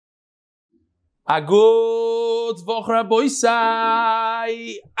Agut Voch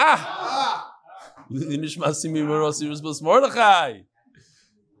Raboisai.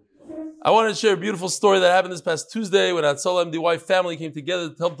 I want to share a beautiful story that happened this past Tuesday when Hatzalah MDY family came together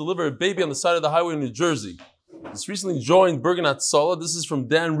to help deliver a baby on the side of the highway in New Jersey. This recently joined Bergen Hatzalah. This is from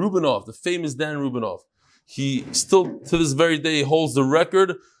Dan Rubinoff, the famous Dan Rubinoff. He still, to this very day, holds the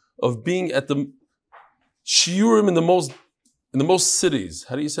record of being at the shiurim in the most cities.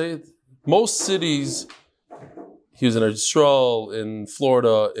 How do you say it? Most cities. He was in Israel, in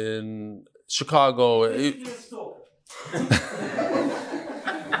Florida, in Chicago.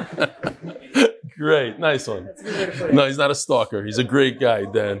 Great, nice one. No, he's not a stalker. He's a great guy,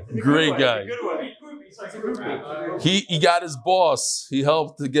 Dan. Great guy. He got his boss. He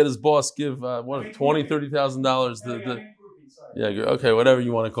helped to get his boss give $20,000-$30,000. Yeah, okay, whatever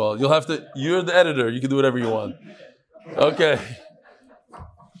you want to call it. You'll have to. You're the editor. You can do whatever you want. Okay.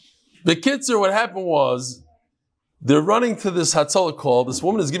 The kids, what happened was they're running to this Hatzalah call. This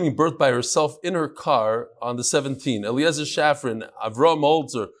woman is giving birth by herself in her car on the 17th. Eliezer Shafrin, Avram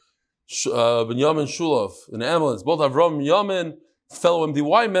Holzer, Benjamin Shulov, an ambulance. Both Avram and Yamin, fellow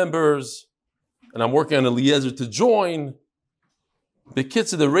MDY members. And I'm working on Eliezer to join. The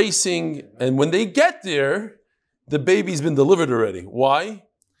kids are racing, and when they get there, the baby's been delivered already. Why?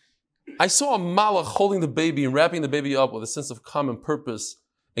 I saw a malach holding the baby and wrapping the baby up with a sense of common purpose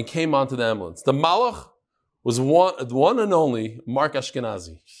and came onto the ambulance. The malach was one and only Mark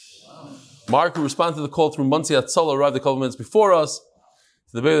Ashkenazi. Mark, who responded to the call through Monsey Hatzalah, arrived a couple minutes before us.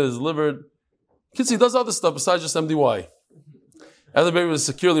 The baby was delivered. Kids, he does other stuff besides just MDY. After the baby was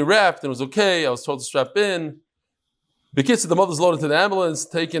securely wrapped and was okay, I was told to strap in. The kids, the mother's loaded to the ambulance,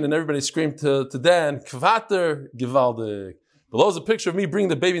 taken, and everybody screamed to Dan, Kvater, Givaldik. Below is a picture of me bringing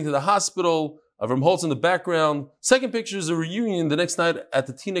the baby into the hospital. Avram Holtz in the background. Second picture is a reunion the next night at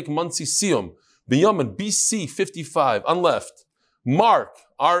the Tinik Monsey Siyum. Binyamin, BC 55, on left. Mark,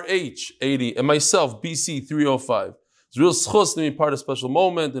 RH 80, and myself, BC 305. It's real schus to be part of a special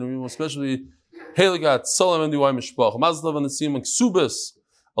moment, and especially Heligat, Salam MDY Mishpach. Mazdav on the Siyum and Ksubis.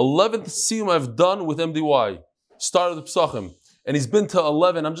 11th Siyum I've done with MDY. Started the Psachim. And he's been to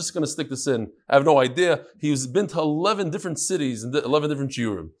 11, I'm just going to stick this in. I have no idea. He's been to 11 different cities and 11 different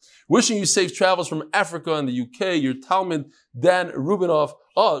shiurim. Wishing you safe travels from Africa and the UK. Your Talmud, Dan Rubinoff.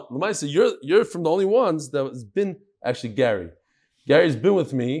 Oh, Lamaisa, you're from the only ones that has been, actually Gary. Gary's been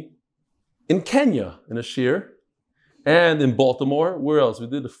with me in Kenya, in a shiur, and in Baltimore. Where else? We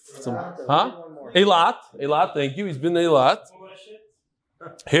did some, Eilat, thank you. He's been in Eilat.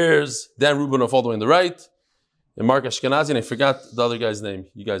 Here's Dan Rubinoff all the way on the right. And Mark Ashkenazi, and I forgot the other guy's name.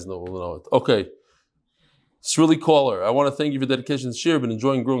 You guys will know it. Okay. Sruli Caller, I want to thank you for dedication to shiur. Been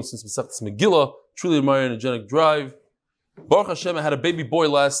enjoying growing since Masechtas Megillah. Truly admire an energetic drive. Baruch Hashem, I had a baby boy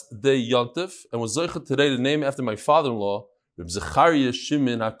last day, Yontif, and was zeicha today to name after my father-in-law, Reb Zechariah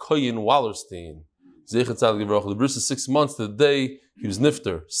Shimon HaKoyin Wallerstein. Zeicha Tzadik Baruch. The bris is 6 months to the day he was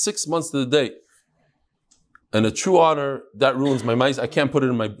nifter. 6 months to the day. And a true honor, that ruins my mice. I can't put it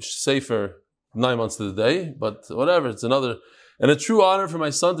in my sefer 9 months to the day, but whatever, it's another. And a true honor for my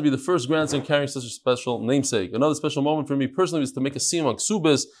son to be the first grandson carrying such a special namesake. Another special moment for me personally was to make a siyum on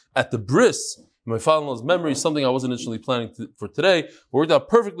Ksubis at the bris, in my father-in-law's memory, something I wasn't initially planning for today, but worked out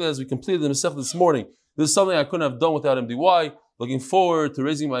perfectly as we completed the Masech this morning. This is something I couldn't have done without MDY. Looking forward to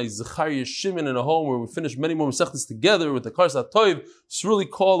raising my Zechariah Shimon in a home where we finish many more Masechtas together with the Karsat Toiv, Sruli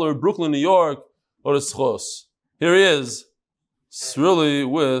Caller, Brooklyn, New York, or Schos. Here he is, Sruli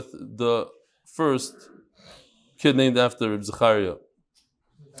with the first kid named after Reb Zechariah.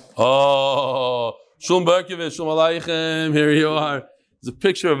 Oh, Shalom Berkovich, Shalom Aleichem, here you are. There's a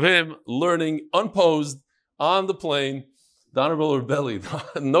picture of him learning unposed on the plane. The Honorable Rebelli.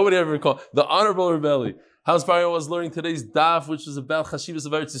 Nobody ever recalled. The Honorable Rebelli. How's Mario was learning today's daf, which is about Chashivas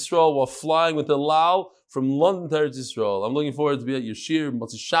of Eretz Yisrael, while flying with the Lal from London to Eretz Yisrael. I'm looking forward to be at your shiur,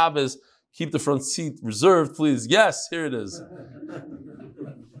 Motzei Shabbos. Keep the front seat reserved, please. Yes, here it is.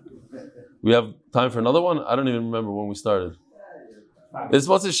 We have time for another one? I don't even remember when we started. It's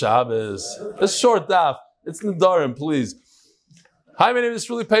Motzei Shabbos. It's short daf. It's Nadarim, please. Hi, my name is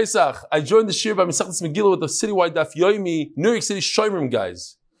Sruli Pesach. I joined the shiur by Masechtas Megillah with the citywide daf yomi, New York City Shoimrim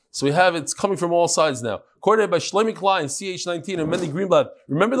guys. So we have it's coming from all sides now. Coordinated by Shlomi Klein, CH19, and Mendy Greenblatt.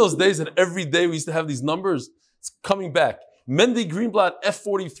 Remember those days that every day we used to have these numbers? It's coming back. Mendy Greenblatt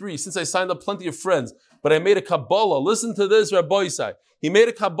F43. Since I signed up plenty of friends, but I made a Kabbalah. Listen to this, Rabbi Isai. He made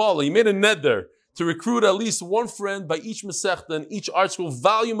a Kabbalah. He made a neder to recruit at least one friend by each Masechta and each art school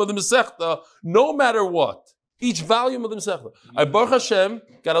volume of the Masechta, no matter what. Each volume of the Masechta. I, Baruch Hashem,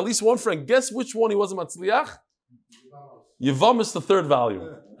 got at least one friend. Guess which one he wasn't Matzliach? Yevamis, the third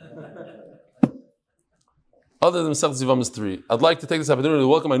volume. other than Masechtas Yevamos 3. I'd like to take this opportunity to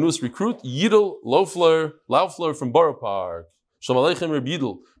welcome my newest recruit, Yidel Laufler from Borough Park. Shalom Aleichem Reb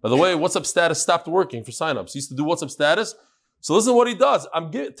Yidel. By the way, WhatsApp status stopped working for signups. He used to do WhatsApp status. So listen to what he does.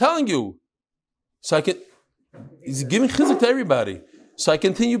 I'm telling you. He's giving chizuk to everybody. So I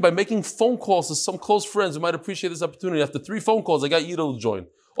continue by making phone calls to some close friends who might appreciate this opportunity. After 3 phone calls, I got Yidel to join.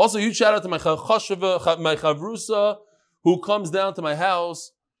 Also, huge shout out to my chavrusa, who comes down to my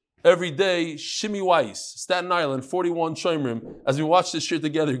house every day, Shimi Weiss, Staten Island, 41 Shomrim. As we watch this shit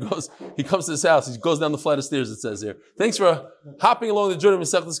together, he comes to his house, he goes down the flight of stairs, it says here. Thanks for hopping along the journey of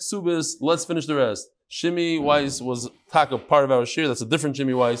Masechtas Ksubis. Let's finish the rest. Shimi Weiss was part of our shir. That's a different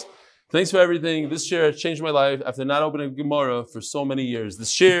Shimi Weiss. Thanks for everything. This shir changed my life after not opening Gemara for so many years.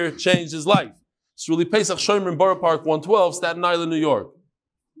 This shir changed his life. It's really Pesach Shomrim, Borough Park, 112, Staten Island, New York.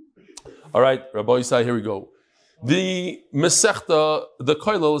 All right, Rabbi Yisai, here we go. The Masechta, the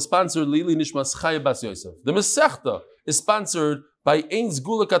Koilel, is sponsored Lili Nishmas Chaya Bas Yosef. The Masechta is sponsored by Ein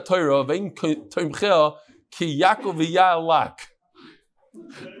Zgula Katoira of Ein Toimchea Ki Yaakov V'Ya'alak.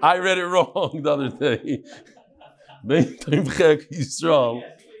 I read it wrong the other day. Ein Toimchea Ki Yisrael.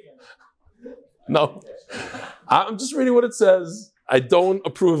 No, I'm just reading what it says. I don't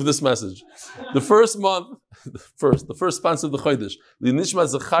approve of this message. The first sponsor of the Chodesh, Linishma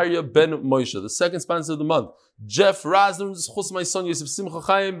Zachariah ben Moshe. The second sponsor of the month, Jeff Razner, Chus my son Yosef Simcha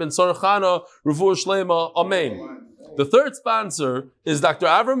Chaim ben Sorachana, Revuah Shlema, Amen. The third sponsor is Dr.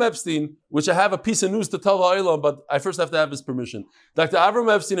 Avram Epstein, which I have a piece of news to tell the Olam, but I first have to have his permission. Dr. Avram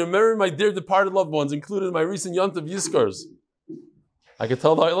Epstein, in memory of my dear departed loved ones, included in my recent Yontav Yizkars. I can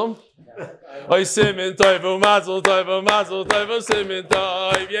tell the Olam? Oy simin toiv mazel toiv simin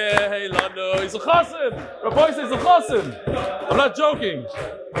toiv yeah lano. He's a chassid. Rabbi says he's a chassid. I'm not joking.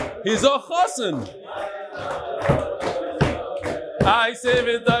 He's a chassid. I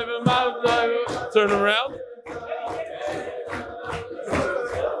simin toiv mazel toiv. Turn around.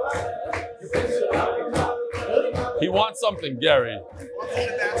 He wants something, Gary.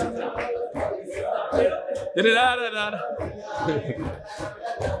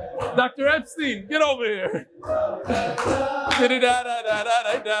 Dr. Epstein, get over here.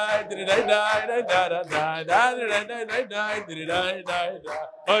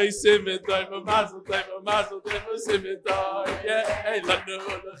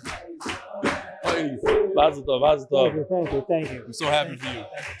 Thank you. I'm so happy for you.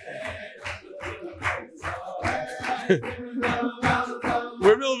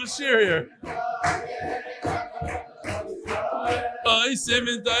 We're in the middle of a shir here. Oy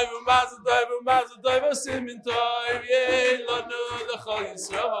simin toiv mazel toiv simin toiv yeah lanu the chol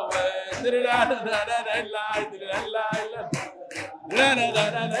Yisrael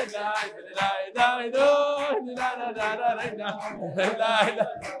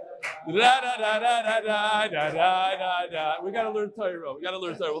we gotta learn Torah.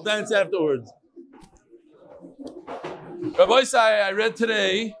 We'll dance afterwards. Rabbi Isai, I read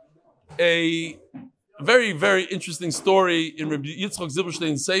today a very, very interesting story in Rabbi Yitzchak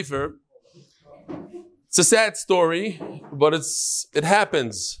Zilberstein's Sefer. It's a sad story, but it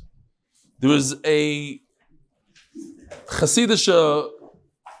happens. There was a Hasidic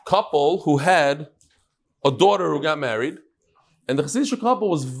couple who had a daughter who got married, and the Hasidic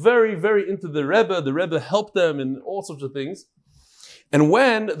couple was very, very into the Rebbe helped them in all sorts of things. And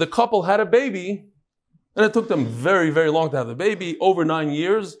when the couple had a baby, and it took them very, very long to have the baby, over 9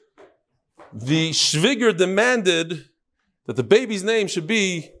 years, the Shviger demanded that the baby's name should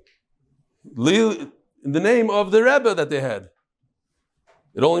be in the name of the Rebbe that they had.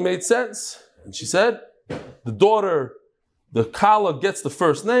 It only made sense. And she said, the daughter, the Kala, gets the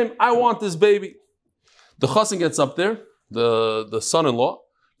first name. I want this baby. The Chassan gets up there, the son-in-law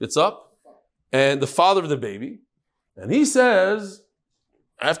gets up, and the father of the baby, and he says,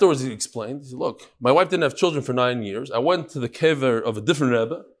 afterwards he explained, he said, look, my wife didn't have children for 9 years. I went to the kever of a different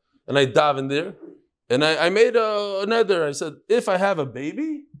Rebbe, and I davened there, and I made a neder. I said, if I have a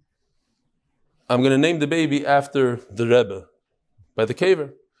baby, I'm going to name the baby after the Rebbe, by the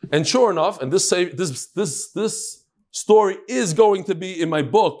kever. And sure enough, and this story is going to be in my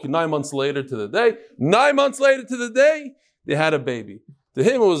book 9 months later to the day. 9 months later to the day, they had a baby. To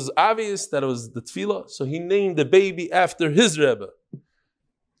him, it was obvious that it was the tefillah, so he named the baby after his Rebbe.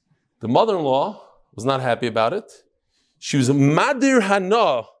 The mother-in-law was not happy about it. She was Madir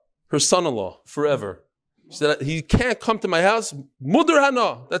Hana, her son-in-law, forever. She said, he can't come to my house. Mudir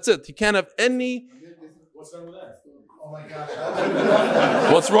Hana, that's it. He can't have any... What's wrong with that? Oh my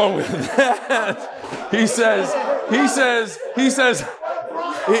gosh. What's wrong with that? He says,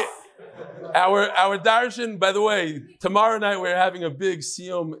 our darshan, by the way, tomorrow night we're having a big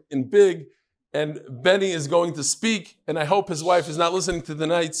siyum in Big. and Benny is going to speak, and I hope his wife is not listening to the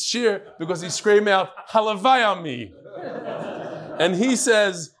night's shir because he's screaming out, Halavai on me. And he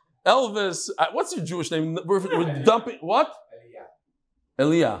says, Elvis, what's your Jewish name? We're dumping, what?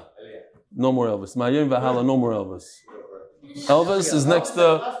 Eliah. No more Elvis. Mayim Vahala, no more Elvis. Elvis is next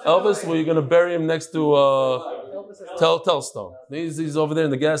to, Elvis, well, you're going to bury him next to Telstone. He's over there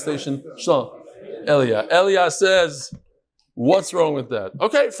in the gas station. Eliah says, what's wrong with that?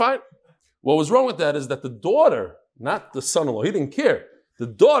 Okay, fine. What was wrong with that is that the daughter, not the son-in-law, he didn't care. The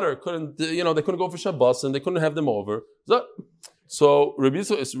daughter couldn't, they couldn't go for Shabbos and they couldn't have them over. So Rabbi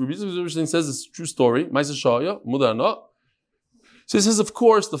Yisrael says it's a true story. So he says, of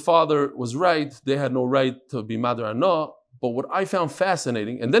course, the father was right. They had no right to be Madar Anah. But what I found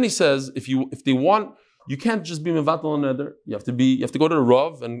fascinating, and then he says, if they want, you can't just be Mevatel Neder. You have to go to the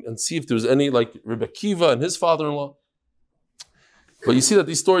Rav and see if there's any, like Rebbe Kiva and his father-in-law. But you see that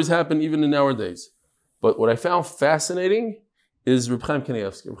these stories happen even in our days. But what I found fascinating is Reb Chaim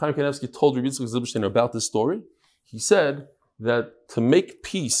Kanievsky. Reb Chaim Kanievsky told Rabbi Yitzchak Zilberstein about this story. He said that to make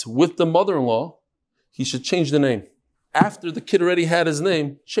peace with the mother-in-law, he should change the name. After the kid already had his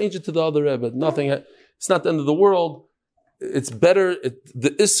name, change it to the other Rebbe. It's not the end of the world. It's better. The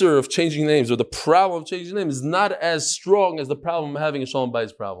isser of changing names or the problem of changing names is not as strong as the problem of having a Shalom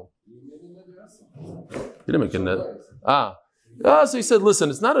Bayis problem. He didn't make a net. So he said, listen,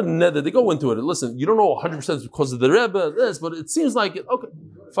 it's not a neder. They go into it. Listen, you don't know 100% because of the Rebbe, this, but it seems like it. Okay,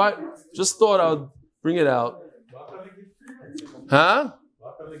 fine. Just thought I would bring it out. Huh?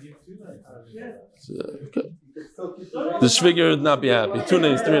 Okay. The Shviger would not be happy. 2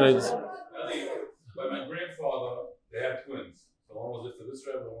 names, 3 names. By my grandfather, they had twins. So one was it for this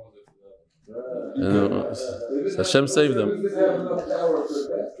Rebbe, one was it for that. Hashem saved them.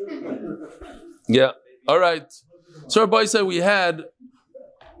 Yeah. All right. So Rabbi said we had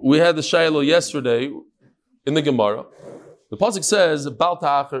the Shiloh yesterday in the Gemara. The pasuk says Bal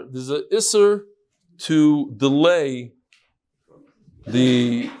Ta'acher. There's an isser to delay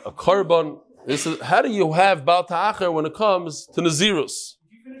a korban. How do you have Bal Ta'acher when it comes to Nazirus?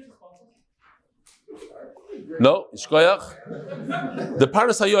 No, Ishkoyach. The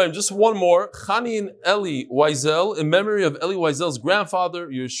Parnas Hayoim, just one more. Chani and Eli Wiesel, in memory of Eli Wiesel's grandfather,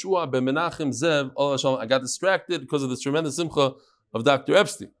 Yeshua ben Menachem Zev. I got distracted because of the tremendous simcha of Dr.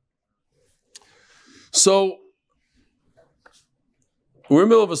 Epstein. So, we're in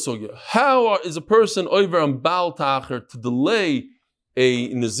the middle of a sugya. How is a person over on Baal Ta'acher to delay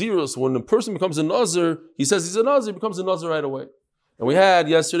a Nazirus? When a person becomes a Nazir, he says he's a Nazir, becomes a Nazir right away. And we had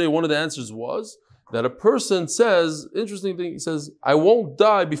yesterday, one of the answers was that a person says, interesting thing, he says, I won't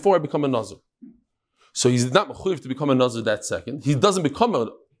die before I become a Nazir. So he's not mechuyev to become a Nazir that second. He doesn't become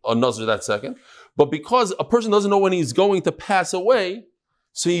a Nazir that second. But because a person doesn't know when he's going to pass away,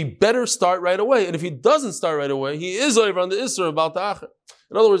 so he better start right away. And if he doesn't start right away, he is over on the Isser about the Acher.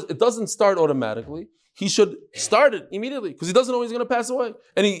 In other words, it doesn't start automatically. He should start it immediately because he doesn't know he's going to pass away.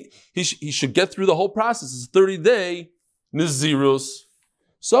 And he should get through the whole process. It's a 30-day Nazirus.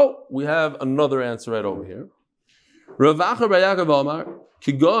 So we have another answer right over here. Rav Acher bar Yaakov Amar,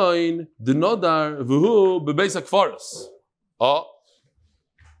 Kigoin denodar v'hu bebeis hakfaros.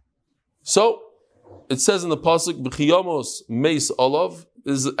 So it says in the pasuk b'chiyamos meis olav.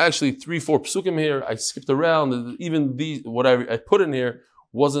 There's actually 3-4 psukim here. I skipped around. Even what I put in here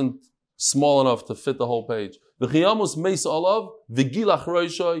wasn't small enough to fit the whole page. V'chiyamos meis olav v'gilach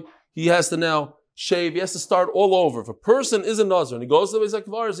roishoy. He has to now shave. He has to start all over. If a person is a Nazir and he goes to the Beis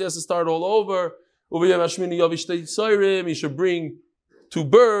HaKvaros, he has to start all over. He should bring 2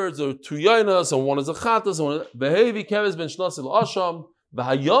 birds or 2 yainas, and one is a chatas, and one is Vehevi keves ben shnasil asham.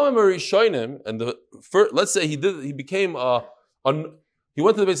 V'hayamim harishonim, and let's say he became he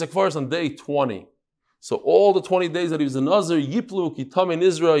went to the Beis HaKvaros on day 20. So all the 20 days that he was a Nazir, Yiplu, Kitam in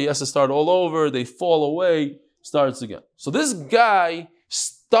Israel, he has to start all over. They fall away, starts again. So this guy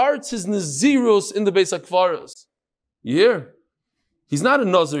starts his Nazirus in the Beis HaKvaros. You hear? He's not a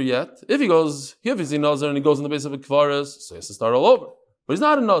Nazir yet. If he's a Nazir and he goes in the Beis HaKvaros, so he has to start all over. But he's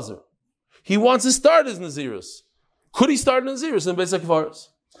not a Nazir. He wants to start his Nazirus. Could he start Nazirus in the Beis HaKvaros?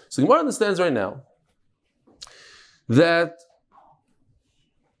 So the Gemara understands right now that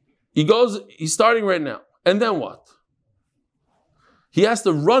he's starting right now. And then what? He has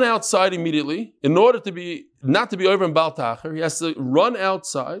to run outside immediately in order not to be over in Baal Ta'acher. He has to run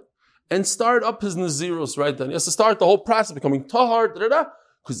outside and start up his Nazirus right then. He has to start the whole process becoming Tahar,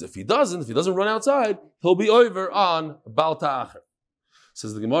 because if he doesn't run outside, he'll be over on Baal Ta'acher.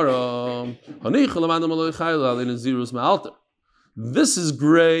 Says the Gemara, this is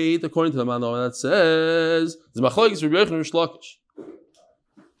great according to the Manor that says,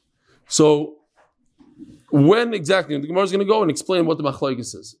 so When exactly? The Gemara is going to go and explain what the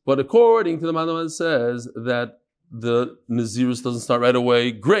machlokes is. But according to the Mandam, it says that the Nazirus doesn't start right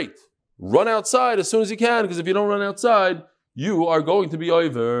away. Great. Run outside as soon as you can, because if you don't run outside, you are going to be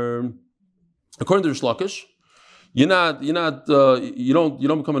over. According to Rish Lakish, you don't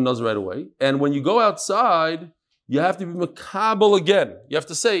become a Nazir right away. And when you go outside, you have to be makabel again. You have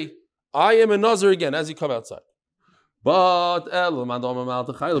to say, I am a Nazir again as you come outside. But according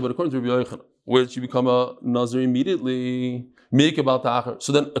to Rabbi Yochanan, which you become a Nazir immediately,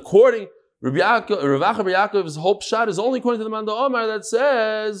 so then according Rabbi Yaakov's whole pshat is only according to the Manda Omar that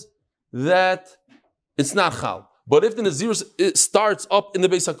says that it's not chal. But if the Nazir starts up in the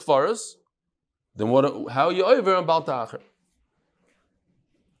Beis HaKfaros, then how are you over on Baal Ta'achar?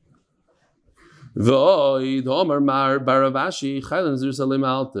 The Omar Mar Baravashi Chaylan Nazir Salim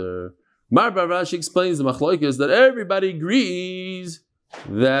Alter. Mar Baravashi explains the machlokes that everybody agrees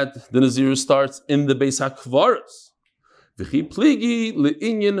that the Nazir starts in the Beis HaKvaros. V'chi pligi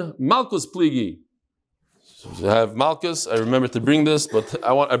le'inyan Malkus pligi. So you have Malkus. I remember to bring this, but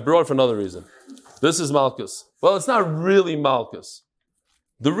I brought it for another reason. This is Malkus. Well, it's not really Malkus.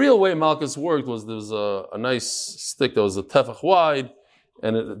 The real way Malkus worked was there was a nice stick that was a tefach wide,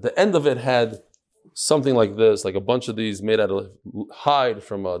 and the end of it had something like this, like a bunch of these made out of hide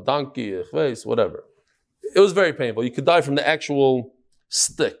from a donkey, a chveis, whatever. It was very painful. You could die from the actual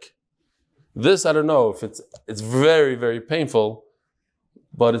stick. This, I don't know if it's very, very painful,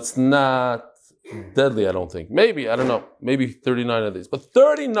 but it's not deadly, I don't think. Maybe, I don't know. Maybe 39 of these. But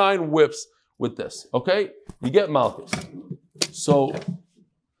 39 whips with this, okay? You get Malchus. So,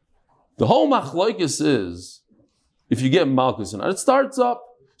 the whole machlokes is, if you get Malchus, and it starts up.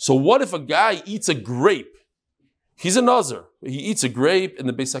 So what if a guy eats a grape? He's a Nazir. He eats a grape in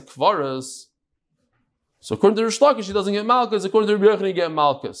the Beis HaKvaros. So according to Rish Lakish, he doesn't get Malchus. According to Rabbi Yochanan, he get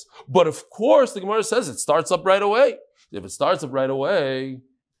Malchus. But of course, the Gemara says it starts up right away. If it starts up right away,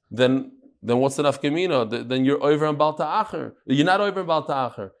 then what's the nafkamina? Then you're over on Baal Ta'achar. You're not over on Baal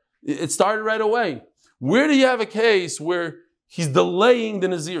Ta'achar. It started right away. Where do you have a case where he's delaying the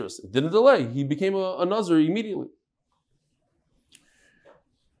Nazirus? It didn't delay. He became a Nazir immediately.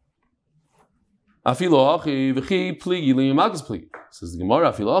 Afilo achi v'chi pligi li'malchus pligi. Says the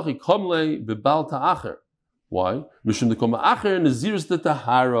Gemara, Afilo achi komle b'bal ta'acher. Why? Mishum de koma acher nazirus de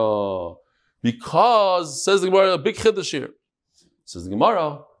tahara. Because, says the Gemara, a big chiddush here. Says the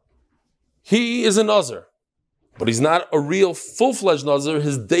Gemara, he is a Nazir, but he's not a real full-fledged Nazir.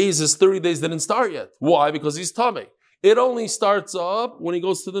 His 30 days didn't start yet. Why? Because he's tamei. It only starts up when he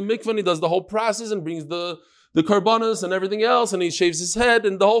goes to the mikvah and he does the whole process and brings the karbanos and everything else, and he shaves his head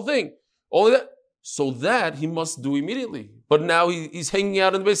and the whole thing. Only that. So that he must do immediately. But now he's hanging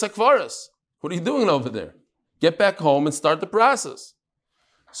out in the Beis HaKvaros. What are you doing over there? Get back home and start the process.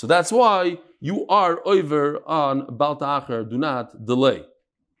 So that's why you are over on Baal Ta'achar. Do not delay.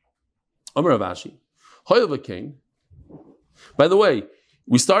 Amar Rav Ashi. By the way,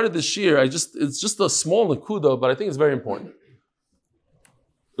 we started this year. It's just a small nakuda, but I think it's very important.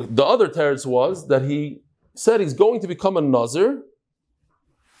 The other teretz was that he said he's going to become a Nazir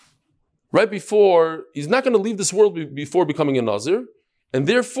right before, he's not going to leave this world before becoming a Nazir, and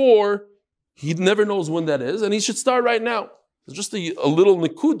therefore, he never knows when that is, and he should start right now. It's just a little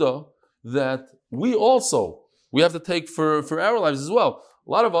nikuda that we have to take for our lives as well.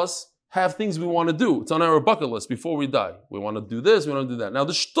 A lot of us have things we want to do. It's on our bucket list before we die. We want to do this, we want to do that. Now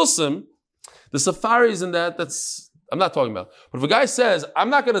the shtusim, the safaris and that's, I'm not talking about. But if a guy says, I'm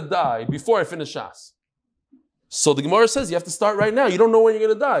not going to die before I finish Shas, so the Gemara says you have to start right now. You don't know when you're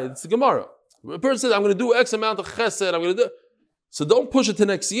going to die. It's the Gemara. A person says, I'm going to do X amount of chesed, I'm going to do. So don't push it to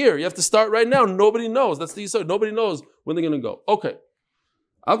next year. You have to start right now. Nobody knows. That's the Yisod. Nobody knows when they're going to go. Okay.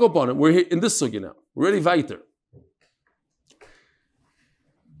 I'll go upon it. We're here in this sugya now. We're ready weiter.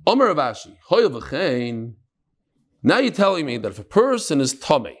 Omer Rav Ashi, Hoyel v'chein. Now you're telling me that if a person is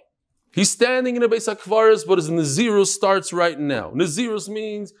tamei, he's standing in a Beis HaKvaros, but his Nazirus starts right now. Nazirus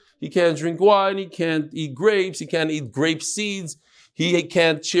means he can't drink wine, he can't eat grapes, he can't eat grape seeds, he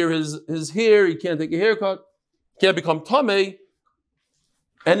can't shear his hair, he can't take a haircut, he can't become tamei,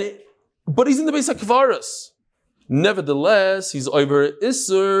 but he's in the Beis HaKvaros. Nevertheless, he's over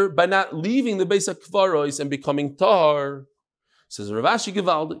Isser by not leaving the Beis HaKvaros and becoming Tahar. Says Rav Ashi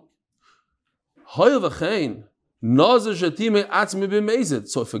Gevaldik. Hoyel v'chein.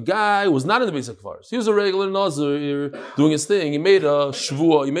 So if a guy was not in the Beis HaKvaros, he was a regular Nazir doing his thing, he made a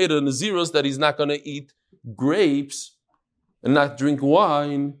shvuah, he made a Nazirus that he's not going to eat grapes and not drink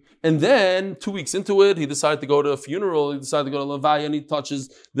wine, and then 2 weeks into it, he decided to go to a funeral, he decided to go to Levaya, and he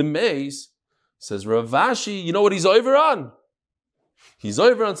touches the mace. Says Rav Ashi, you know what he's over on? He's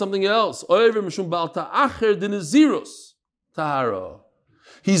over on something else. Over mishum bal ta'acher de nezirus tahara.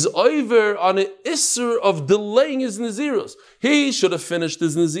 He's over on an isser of delaying his nezirus. He should have finished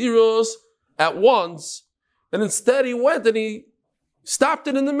his nezirus at once, and instead he went and he stopped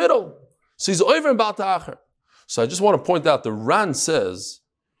it in the middle. So he's over in bal ta'acher. So I just want to point out, the Ran says,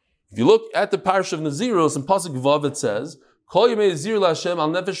 if you look at the parish of Nazirus in Pasuk Vav, it says, Kol yemei zir l'Hashem al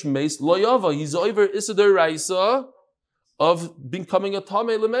nefesh meis lo yava. He's over Issa D'Oraisa of becoming a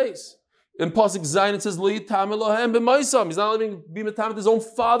Tamei l'meis. In Pasuk Zayin it says, Lo yitam Elohem b'maisam. He's not living be metam with his own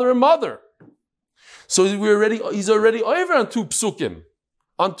father and mother. So he's already over on 2 psukim,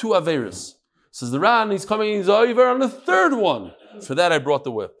 on 2 averis. Says the Ran, he's over on the 3rd one. For that I brought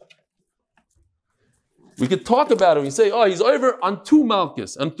the whip. We could talk about it. We say, oh, he's over on 2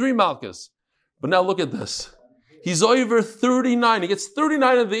 malchus, and 3 malchus. But now look at this. He's over 39. He gets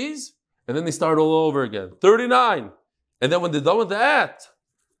 39 of these, and then they start all over again. 39. And then when they're done with that,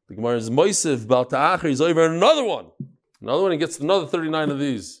 the Gemara is Moisef, Bal Ta'acher, he's over another one. Another one, he gets another 39 of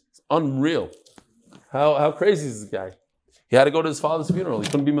these. It's unreal. How crazy is this guy? He had to go to his father's funeral. He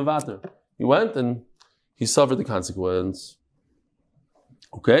couldn't be Mavater. He went and he suffered the consequence.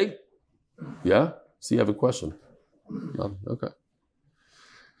 Okay? Yeah? So you have a question? No? Okay.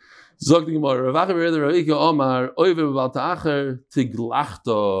 So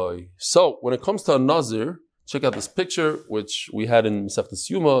when it comes to a Nazir, check out this picture, which we had in Masechtas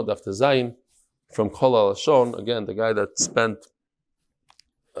Yuma, Daf Zayin, from Kol HaLashon. Again, the guy that spent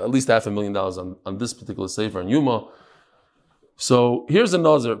at least $500,000 on this particular sefer in Yuma. So here's a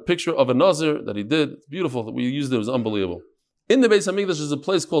Nazir, picture of a Nazir that he did. It's beautiful. We used it. It was unbelievable. In the Beis HaMikdash, there's a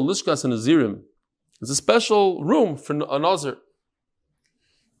place called Lishkas HaNazirim. It's a special room for a Nazir.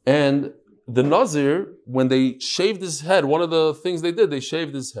 And the Nazir, when they shaved his head, one of the things they did, they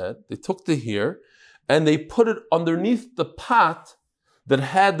shaved his head, they took the hair, and they put it underneath the pot that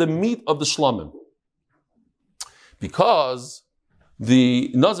had the meat of the shlamim. Because the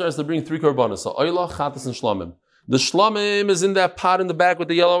Nazir has to bring 3 korbanos, so oila, chatas, and shlamim. The shlamim is in that pot in the back with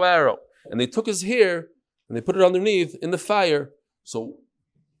the yellow arrow. And they took his hair, and they put it underneath in the fire. So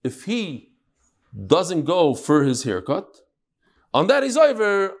if he doesn't go for his haircut, on that he's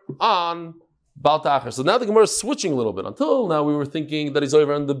over on Bal Ta'acher. So now the Gemara is switching a little bit. Until now we were thinking that he's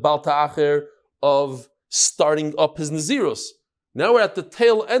over on the Bal Ta'acher of starting up his Nazirus. Now we're at the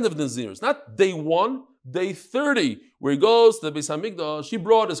tail end of Nazirus. Not day 1, day 30, where he goes to the Beis HaMikdash. He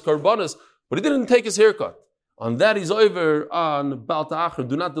brought his karbanis, but he didn't take his haircut. On that he's over on Bal Ta'acher.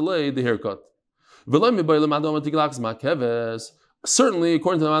 Do not delay the haircut. Certainly,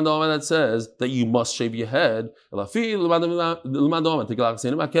 according to the Mandama that says that you must shave your head. According to the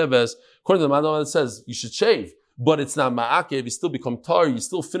Mandama that says you should shave, but it's not ma'akev, you still become tar, you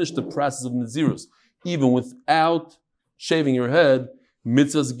still finish the process of Nazirus, even without shaving your head.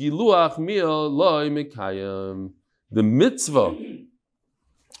 Mitzvahs giluach mil loy mekayim. The mitzvah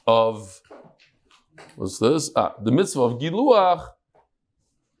of, what's this? The mitzvah of giluach,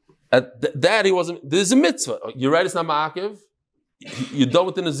 at that he wasn't, there's a mitzvah. You're right, it's not ma'akev. You're done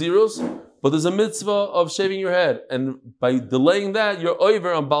with the Nazirus, but there's a mitzvah of shaving your head. And by delaying that, you're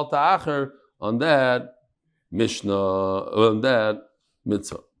over on Bal Ta'acher, on that Mishnah, on that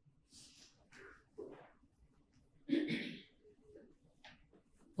mitzvah.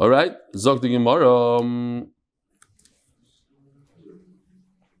 All right? Zog the Gemara.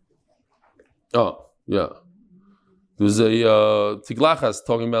 Oh, yeah. There's a Tiglachas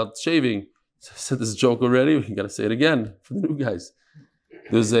talking about shaving. I said this joke already. We got to say it again for the new guys.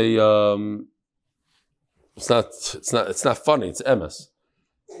 There's a. It's not funny. It's emes.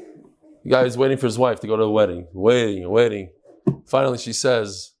 The guy is waiting for his wife to go to the wedding. Waiting. Finally, she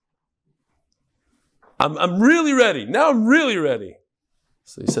says, "I'm really ready. Now I'm really ready."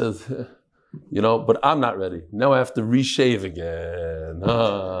 So he says, but I'm not ready. Now I have to reshave again.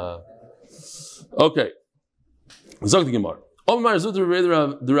 Okay. Zog the Gemara. Omar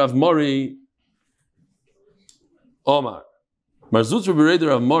Zutra the Rav Mori. Omar. Marzutra Bereder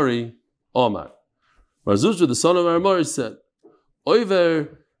Rav Mori, Omar. Marzutra, the son of Rav Mori, said,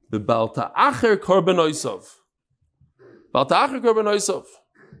 Oiver the Bal Ta'acher Korban Oisov. Bal Ta'acher Korban Oisov.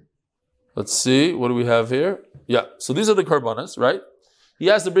 Let's see, what do we have here? Yeah, so these are the korbanos, right? He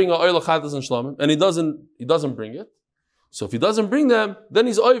has to bring a oil chatas and shlamim, and he doesn't bring it. So if he doesn't bring them, then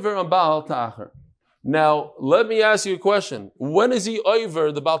he's over on Bal Ta'acher. Now, let me ask you a question. When is he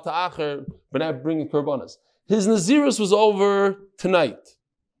over the Bal Ta'acher when I bring korbanos? His Nazirus was over tonight.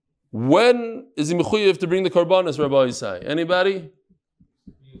 When is he mechuyev to bring the korbanos, Rabbi Yisai? Anybody?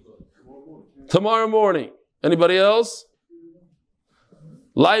 Tomorrow morning. Anybody else?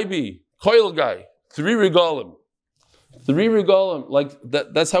 Laibi, Koil guy, 3 regalim. 3 regalim, like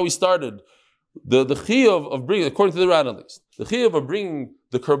that. That's how we started. The chiyuv of bringing, according to the Ran at least, the chiyuv of bringing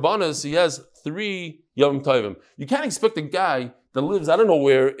the karbanas, he has 3 Yom Tovim. You can't expect a guy that lives, I don't know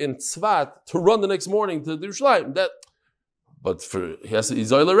where, in Tzvat to run the next morning to the Yerushalayim. But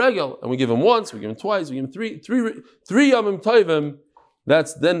he's Oila Regel, and we give him once, we give him twice, we give him three Yom Tovim.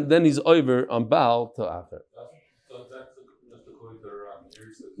 That's then he's over on Baal to Acher. So that's just according to the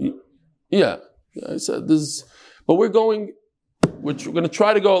Ran. Yeah, I said this, but we're going to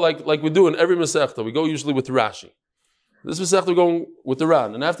try to go like we do in every Masechta. We go usually with Rashi. This Masechta we're going with the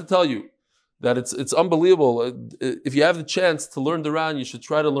Ran, and I have to tell you that it's unbelievable. If you have the chance to learn the Ran, you should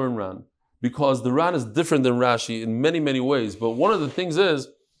try to learn Ran, because the Ran is different than Rashi in many, many ways. But one of the things is,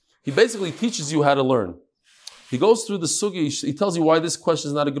 he basically teaches you how to learn. He goes through the sugi, he tells you why this question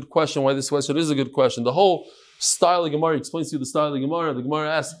is not a good question, why this question is a good question. The whole style of Gemara, he explains to you the style of the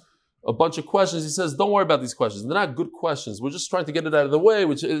Gemara asks a bunch of questions. He says, don't worry about these questions. They're not good questions. We're just trying to get it out of the way,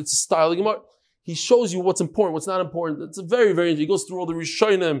 which it's a style of Gemara. He shows you what's important, what's not important. It's a very, very interesting. He goes through all the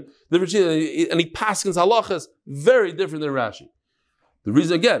Rishonim, and he paskins halachas, very different than Rashi. The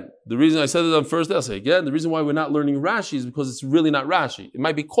reason I said it on first essay, the reason why we're not learning Rashi is because it's really not Rashi. It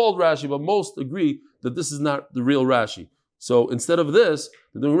might be called Rashi, but most agree that this is not the real Rashi. So instead of this,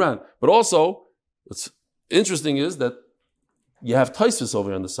 they're doing Ran. But also, what's interesting is that you have Taisvis over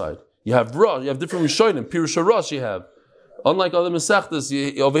here on the side. You have Rosh, you have different Rishonim, Pirush Rosh you have. Unlike other Masechtas,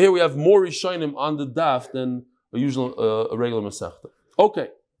 over here we have more Rishonim on the daf than a regular Masechta. Okay.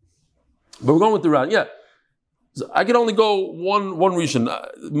 But we're going with the Ran. Yeah. So I can only go one Rishon.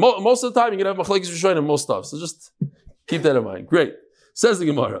 Most of the time you can have Machlekes Rishonim and most stuff. So just keep that in mind. Great. Says the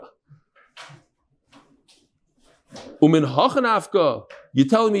Gemara. Umin hachan afka. You're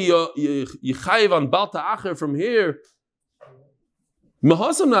telling me you chayiv on Baal Ta'acher from here.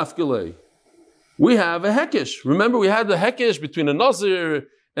 Mahasam nafkele. We have a hekesh. Remember, we had the hekesh between a nazir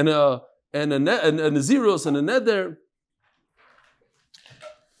and a naziros and a neder.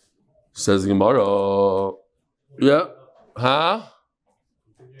 Says the Gemara. Yeah. Huh?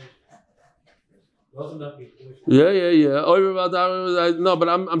 Yeah. No, but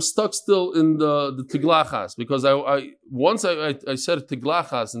I'm stuck still in the tiglachas, because once I said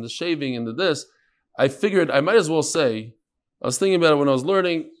tiglachas and the shaving and the this, I figured I might as well say, I was thinking about it when I was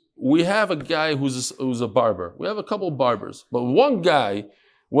learning, we have a guy who's a barber. We have a couple of barbers, but one guy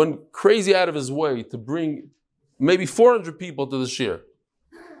went crazy out of his way to bring maybe 400 people to the shir.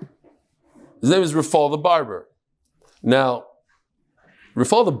 His name is Rafal the barber. Now,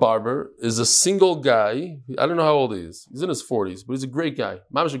 Rafal the barber is a single guy. I don't know how old he is. He's in his 40s, but he's a great guy.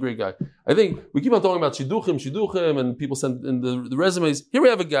 Mama's a great guy. I think we keep on talking about shiduchim, and people send in the resumes. Here we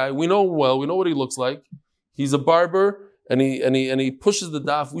have a guy. We know him well. We know what he looks like. He's a barber, and he pushes the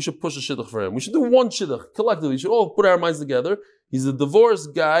daf. We should push a shidduch for him. We should do one shidduch collectively. We should all put our minds together. He's a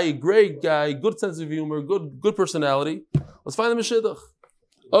divorced guy, a great guy, good sense of humor, good personality. Let's find him a shidduch.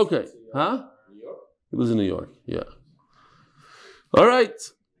 Okay, huh? He lives in New York. Yeah. All right.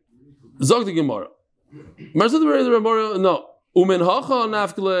 Zog the Gemara. No. Umen hacha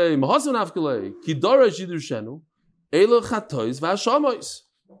nafkele, mahasan nafkele, ki dara shidushenu, elo chatois v'hashamois.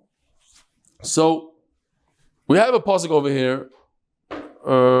 So we have a pasuk over here.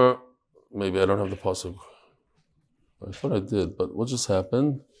 Maybe I don't have the pasuk. I thought I did, but what just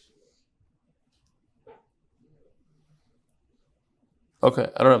happened? Okay,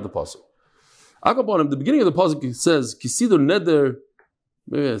 I don't have the pasuk. Akabon, the beginning of the pasuk it says, "Kisidur neder."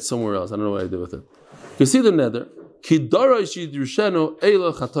 Maybe it's somewhere else. I don't know what I did with it. Kisidur neder, kidara shidushenu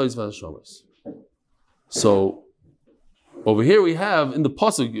ela chatois v'hashamois. So over here we have in the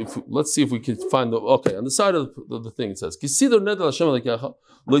pasuk. Let's see if we can find on the side of the thing it says, "Kisidur neder Hashem alekecha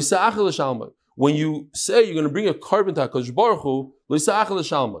lo yisa'achel l'shalmai." When you say you're going to bring a carbon to HaKadosh Baruch Hu, lo yisa'achel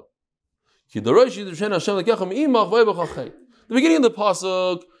l'shalmai. Kidara shidushenu Hashem alekecha me'imach v'ebachachay. The beginning of the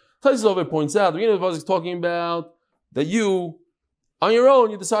pasuk. Taisus over points out, the beginning of the pasuk is talking about that you, on your own,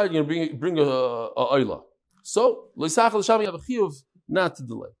 you decide you're going to bring a oila. So, loisach l'sham, you have a chiyuv not to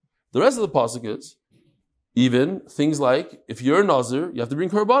delay. The rest of the pasuk is, even things like, if you're a nazir, you have to bring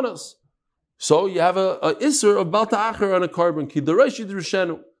karbanos. So, you have a isser of Baal Ta'acher on a carbon, ki dereshi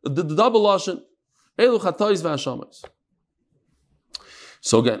d'rushenu, the double lashon, elu chatois v'hashamas.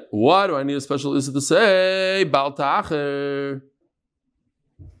 So again, why do I need a special isser to say Baal Ta'acher?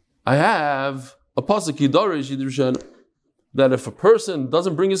 I have a pasuk that if a person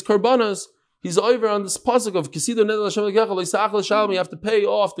doesn't bring his karbanas, he's over on this pasuk of Kisidur Neder Hashem Alekecha Lo Yisa'ach L'Shalom. You have to pay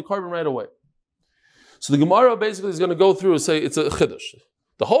off the carbon right away. So the Gemara basically is going to go through and say it's a chiddush.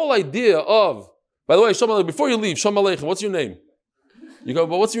 The whole idea of, by the way, Shalom Aleichem, before you leave, Shalom Aleichem, what's your name? You go,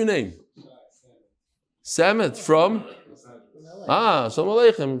 but what's your name? Samet from Shalom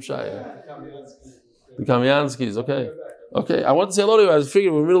Aleichem, Shai. The Kamianskis, okay. Okay, I want to say hello to you. I was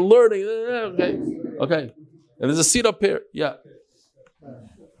figuring we're in the middle of learning. Okay. And there's a seat up here. Yeah.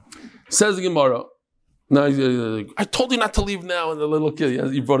 Says the Gemara. No, I told you not to leave now. And the little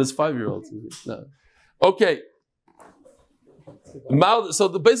kid, he brought his 5-year-old. No. Okay. So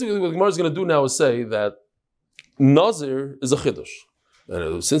basically what the Gemara is going to do now is say that Nazir is a Chiddush.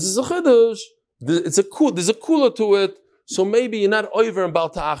 And since it's a Chiddush, there's a kula to it, so maybe you're not over and Baal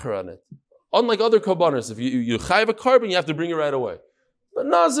Ta'achar on it. Unlike other Karbanos, if you chayiv a carbon, you have to bring it right away. But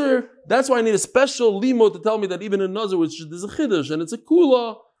Nazir, that's why I need a special limo to tell me that even in Nazir, which there's a Chiddush, and it's a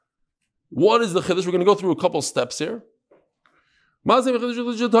kula. What is the Chiddush? We're going to go through a couple steps here. My Chiddush.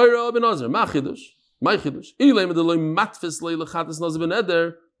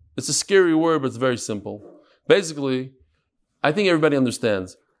 It's a scary word, but it's very simple. Basically, I think everybody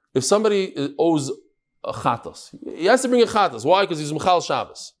understands. If somebody owes a chatas, he has to bring a chatas. Why? Because he's Michal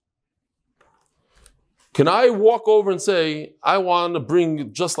Shabbos. Can I walk over and say, I want to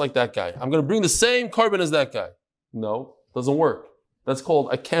bring just like that guy? I'm going to bring the same carbon as that guy. No, doesn't work. That's called,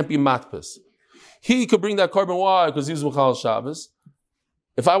 I can't be matpis. He could bring that carbon. Why? Because he's Michal Shabbos.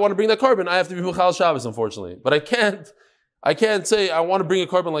 If I want to bring that carbon, I have to be Michal Shabbos, unfortunately. But I can't say I want to bring a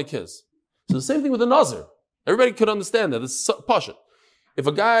carbon like his. So the same thing with the Nazir. Everybody could understand that. It's Pashat. If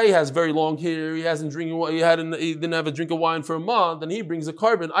a guy has very long hair, he didn't have a drink of wine for a month, and he brings a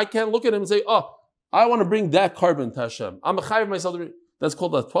carbon, I can't look at him and say, oh, I want to bring that carbon to Hashem. I'm a chayiv myself. That's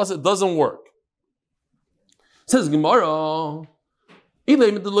called a twas. It doesn't work. Says Gemara, I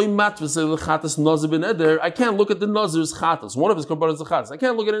can't look at the Nazir's chatas. One of his korbanos is a chatas. I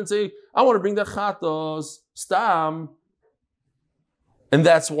can't look at it and say, I want to bring that chatas. Stam. And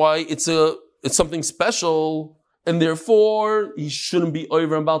that's why it's something special, and therefore he shouldn't be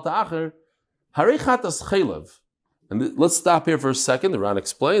over and Baal Ta'achar. Harei chatas chaylev. And let's stop here for a second. The Ran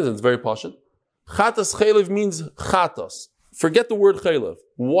explains, and it's very poshut. Chatas chaylev means chatas. Forget the word chaylev.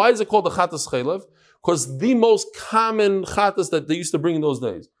 Why is it called the chatas chaylev? Because the most common chatas that they used to bring in those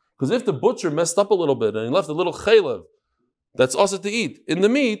days. Because if the butcher messed up a little bit and he left a little chaylev that's also to eat in the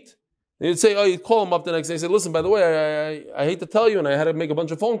meat, you'd say, oh, you'd call him up the next day and say, listen, by the way, I hate to tell you, and I had to make a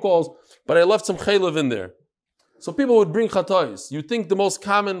bunch of phone calls, but I left some chaylev in there. So people would bring chatais. You think the most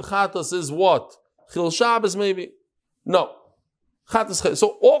common chatas is what? Chil Shabbos maybe? No. Chatas chaylev.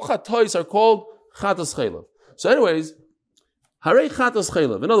 So all chatais are called chatas chaylev. So anyways, harei chatas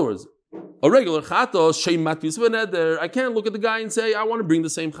chaylev. In other words, a regular chatos, sheim matvis v'neder. I can't look at the guy and say, I want to bring the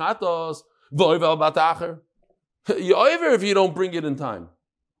same chatos. V'oivel batacher. You're over if you don't bring it in time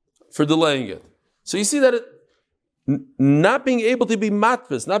for delaying it. So you see that not being able to be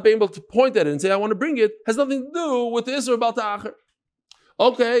matvis, not being able to point at it and say, I want to bring it, has nothing to do with the Isra batacher.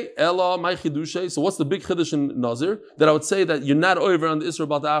 Okay, Ella, my chidushay. So what's the big chidush in Nazir? That I would say that you're not over on the Isra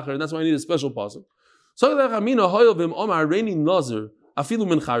batacher, and that's why I need a special pasuk. So Nazir.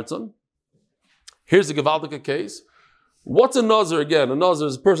 Here's a Gevaldika case. What's a Nazir again? A Nazir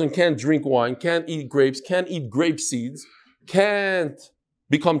is a person can't drink wine, can't eat grapes, can't eat grape seeds, can't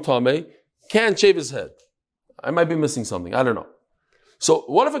become tameh, can't shave his head. I might be missing something. I don't know. So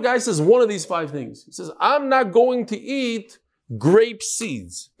what if a guy says one of these 5 things? He says, I'm not going to eat grape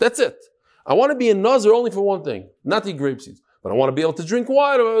seeds. That's it. I want to be a Nazir only for one thing, not to eat grape seeds. But I want to be able to drink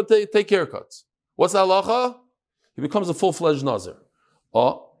wine or take haircuts. What's the halacha? He becomes a full-fledged Nazir.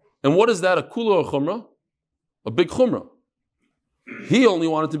 And what is that, a kula or a chumrah? A big chumrah. He only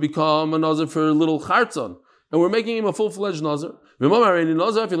wanted to become a Nazir for a little chartzon. And we're making him a full-fledged Nazir. I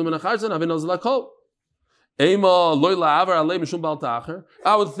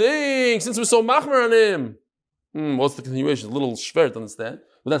would think, since we're so machmer on him, what's the continuation? A little shver to understand.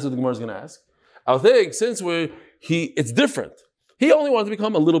 But that's what the Gemara is going to ask. I would think, since it's different. He only wanted to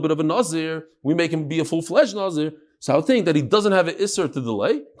become a little bit of a Nazir. We make him be a full-fledged Nazir. So I would think that he doesn't have an Isser to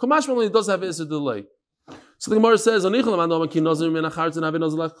delay. Kamashman, he doesn't have an Isser to delay. So the Gemara says,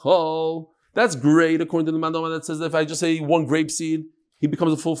 that's great, according to the Mandama that says that if I just say one grape seed, he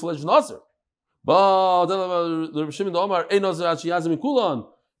becomes a full-fledged Nazir. But according to the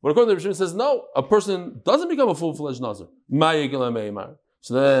Rishon says, no, a person doesn't become a full-fledged Nazir.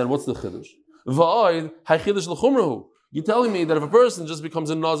 So then, what's the Chiddush? You're telling me that if a person just becomes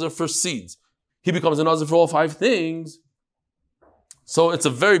a Nazir for seeds, he becomes a Nazir for all 5 things. So it's a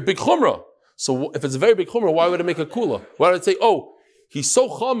very big chumrah. So if it's a very big chumrah, why would it make a kula? Why would it say, oh, he's so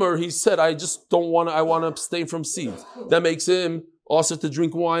chumr, he said, I want to abstain from seeds. That makes him also to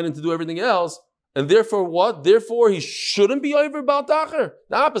drink wine and to do everything else. And therefore what? Therefore he shouldn't be over Baal Ta'achar.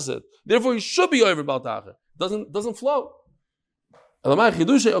 The opposite. Therefore he should be over Baal Ta'achar. Doesn't flow.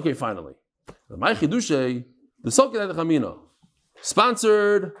 Okay, finally. The Soket Chamina.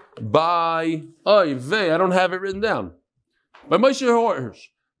 Sponsored by I don't have it written down. By Moshe Hirsch.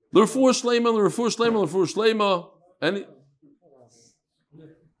 L'refuah shleima, l'refuah shleima, l'refuah shleima. And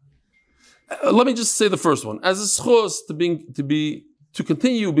let me just say the first one. As a schos to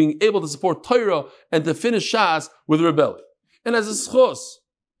continue being able to support Torah and to finish Shas with rebellion. And as a schos,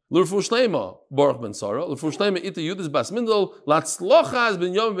 l'refuah shleima, Baruch ben Sarah, l'refuah shleima ita Yehudis bas Mindel, latzlochas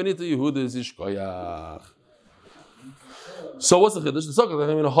ben Yom ben ita Yehudis ishkoyach. So what's the chiddush? The sukkah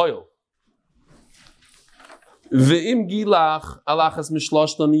that I'm in a hoil. Ve'im gilach alachas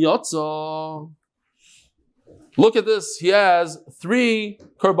mishlashtan yotza. Look at this. He has 3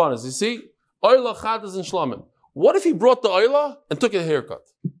 korbanos. You see, oila, chatas, and shlamim. What if he brought the oila and took a haircut?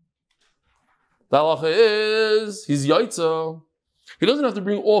 The halacha is he's yaitza. He doesn't have to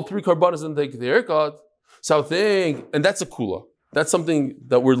bring all 3 korbanos and take the haircut. So I think, and that's a kula. That's something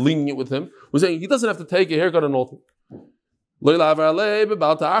that we're lenient with him. We're saying he doesn't have to take a haircut and all. I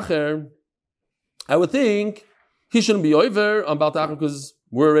would think he shouldn't be over on Baal Ta'achar because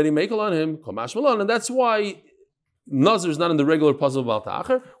we're already making on him, and that's why Nazir is not in the regular puzzle of Baal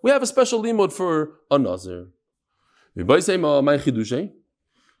Ta'achar. We have a special limud for a Nazir.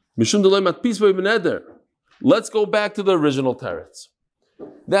 Let's go back to the original teretz.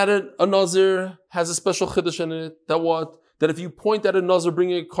 That a Nazir has a special chiddush in it. That if you point at a Nazir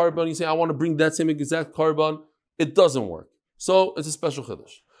bringing a korban, you say, I want to bring that same exact korban, it doesn't work. So it's a special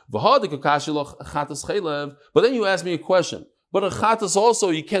chiddush. But then you ask me a question. But a chatas also,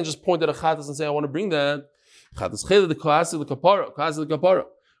 you can't just point at a chatas and say, I want to bring that.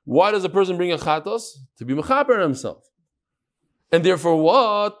 Why does a person bring a chatas? To be mechaper himself. And therefore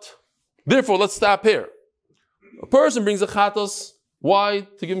what? Therefore, let's stop here. A person brings a chatas, why?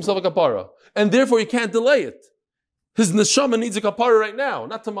 To give himself a kapara. And therefore you can't delay it. His neshama needs a kapara right now,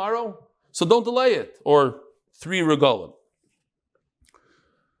 not tomorrow. So don't delay it. Or 3 regalim.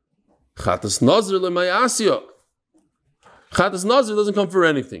 Chatas Nazir lemayasya. Chatas Nazir doesn't come for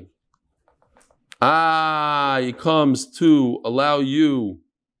anything. It comes to allow you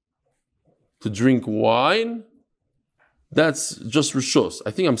to drink wine. That's just rishus.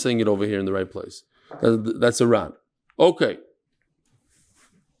 I think I'm saying it over here in the right place. That's Iran. Okay.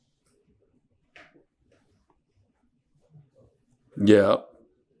 Yeah.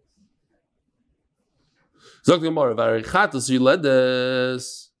 Zok Gemara, Varichatus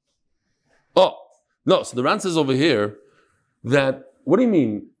Yiledes. Oh, no, so the Ran says over here that, what do you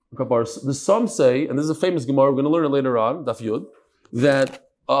mean, Kapar? The some say, and this is a famous Gemara, we're going to learn it later on, Daf Yud, that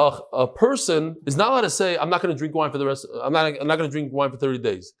a person is not allowed to say, I'm not going to drink wine for the rest, I'm not going to drink wine for 30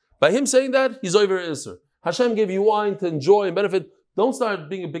 days. By him saying that, he's over Isser. Hashem gave you wine to enjoy and benefit. Don't start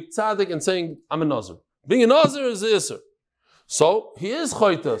being a big tzaddik and saying, I'm a Nazir. Being a Nazir is Isser. So, he is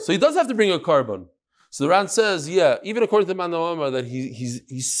Choyta, so he does have to bring a korban. So the Ran says, yeah, even according to Man Omar, that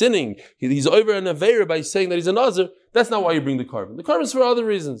he's sinning, he's over an Aveira by saying that he's a Nazir, that's not why you bring the korban. The korban is for other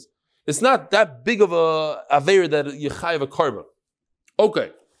reasons. It's not that big of a Aveira that you chayav a korban.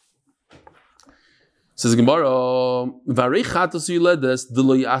 Okay. Says Gemara, Varei chatos yiledes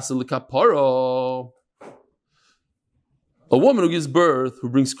d'lo yaseh lekapara. A woman who gives birth, who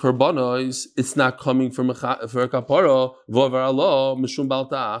brings korbanos, it's not coming for a kapara. V'over Allah mishum Baal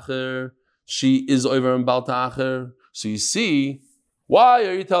Ta'achar. She is over in Baal Ta'achar. So you see, why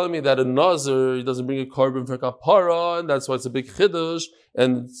are you telling me that a Nazir, he doesn't bring a korban for kapara, and that's why it's a big chiddush,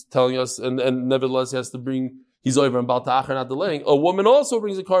 and it's telling us, and nevertheless he has to bring, he's over in Baal Ta'achar, not delaying. A woman also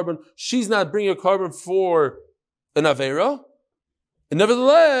brings a korban. She's not bringing a korban for an Aveira, and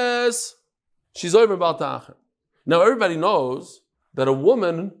nevertheless, she's over in Baal Ta'achar. Now everybody knows that a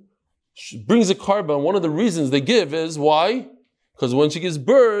woman brings a korban. One of the reasons they give is, why? Because when she gives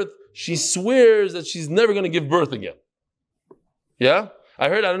birth, she swears that she's never going to give birth again. Yeah? I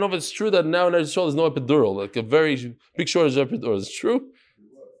don't know if it's true that now in Israel there's no epidural, like a very big shortage of epidural. Is it true?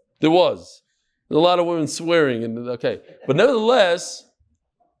 There was. There's a lot of women swearing, okay. But nevertheless,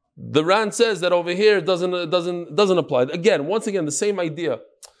 the Ran says that over here it doesn't apply. Once again, the same idea.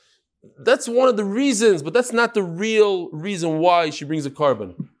 That's one of the reasons, but that's not the real reason why she brings a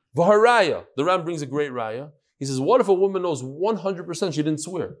korban. V'haraya, the Ran brings a great raya. He says, what if a woman knows 100% she didn't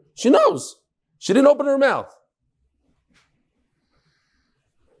swear? She knows. She didn't open her mouth.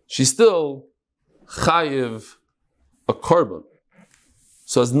 She's still chayiv a korban.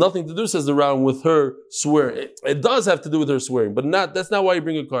 So it has nothing to do, says the Ran, with her swearing. It does have to do with her swearing, but that's not why you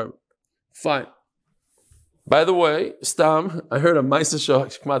bring a korban. Fine. By the way, Stam, I heard a Maisa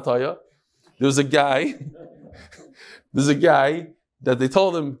Shkmataya. There's a guy that they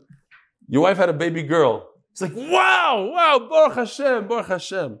told him, your wife had a baby girl. He's like, wow, Baruch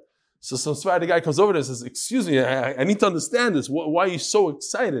Hashem. So some Sephardi guy comes over there and says, "Excuse me, I need to understand this. Why are you so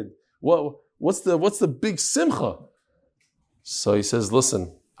excited? What's the big simcha?" So he says,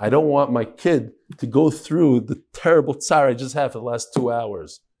 "Listen, I don't want my kid to go through the terrible tsar I just had for the last 2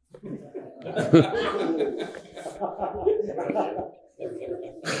 hours."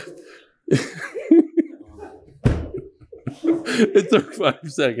 It took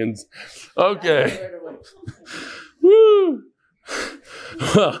 5 seconds. Okay. Woo.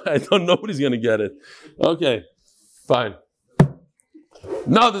 Well, nobody's going to get it. Okay, fine.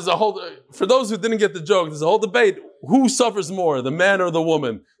 Now there's a whole, for those who didn't get the joke, there's a whole debate. Who suffers more, the man or the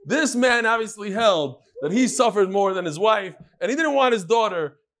woman? This man obviously held that he suffered more than his wife, and he didn't want his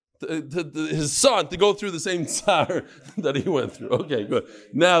daughter, his son, to go through the same tsar that he went through. Okay, good.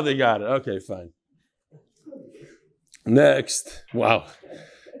 Now they got it. Okay, fine. Next. Wow.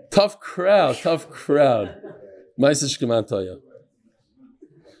 Tough crowd. Ma'aseh Shkeman Toya.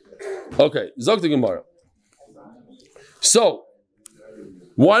 Okay, Zok the Gemara. So,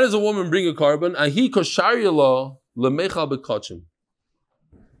 why does a woman bring a carbon? Ahi kosharyala lemechal bekachim.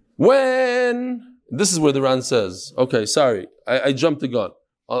 When, this is where the Ran says, okay, sorry, I jumped the gun.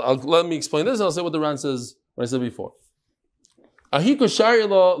 Let me explain this and I'll say what the Ran says, what I said before. Ahi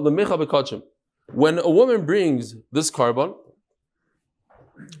kosharyala lemechal bekachim. When a woman brings this carbon,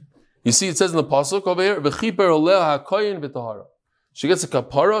 you see it says in the pasuk over here, v'chiper oleh hakoyin v'tahara. She gets a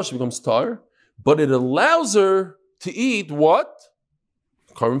kapara, she becomes tar, but it allows her to eat what?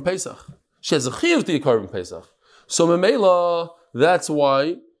 Carbon Pesach. She has a chiyuv to eat carbon Pesach. So memela, that's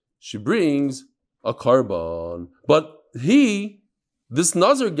why she brings a carbon. But this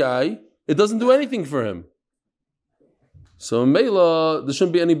Nazir guy, it doesn't do anything for him. So memela, there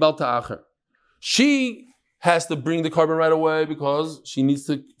shouldn't be any bal ta'acher. She has to bring the carbon right away because she needs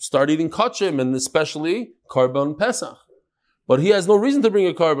to start eating kachim and especially carbon Pesach. But he has no reason to bring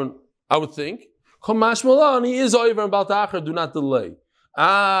a carbon, I would think. He is over and bal ta'acher, do not delay.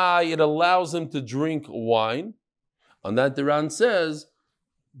 It allows him to drink wine. On that, the Ran says,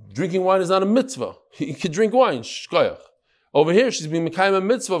 drinking wine is not a mitzvah. He could drink wine, shkoyach. Over here, she's being mekayim a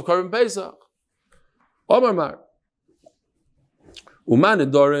mitzvah of carbon Pesach. Omar Mar. Uman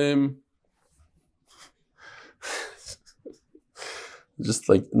edorim. Just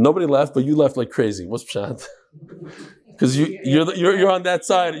like, nobody laughed, but you laughed like crazy. What's pshat? Because you're on that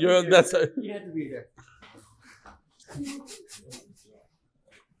side. You're on that side. You had to be there.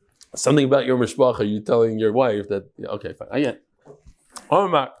 Something about your mishpacha, you telling your wife that, okay, fine. I get.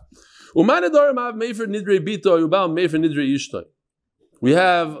 We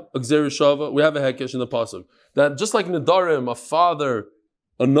have a gzerishava, we have a hekesh in the pasuk that just like Nidarim, a father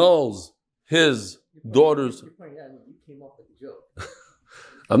annuls his daughter's. You came up with a joke.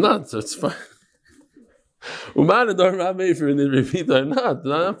 I'm not, so it's fine. I'm not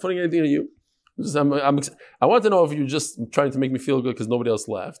putting anything on you. I want to know if you're just trying to make me feel good because nobody else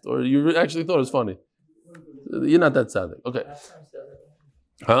laughed, or you actually thought it was funny. You're not that sad. Okay. Last time you said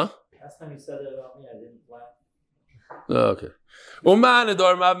it. Huh? Last time you said it about me, I didn't laugh. Okay.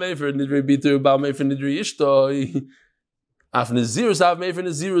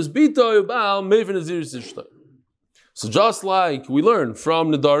 So just like we learn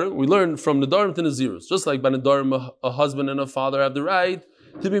from Nedarim to Nazirus. Just like by Nedarim, a husband and a father have the right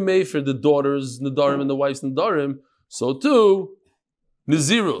to be made for the daughters Nedarim and the wife's Nedarim, so too,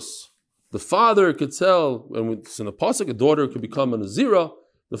 Nazirus. The father could tell, when it's in the pasuk, a daughter could become a Nazira,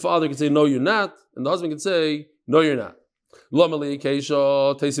 the father could say, no, you're not, and the husband could say, no, you're not. Hekesh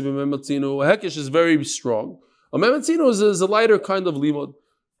is very strong. A Memetzino is a lighter kind of limud.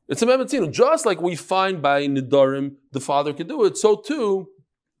 It's a Memetzino. Just like we find by Nedarim, the father could do it, so too,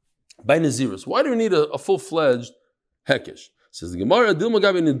 by Nazirus. Why do we need a full-fledged Hekesh? Says the Gemara, Dilma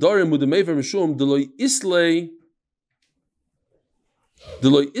Gabi Nedarim Mudamever Mishum Deloy Islay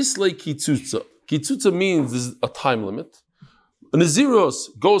Kitzutza. Kitzutza means there's a time limit. A Naziros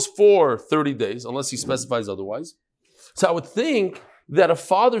goes for 30 days, unless he specifies otherwise. So I would think that a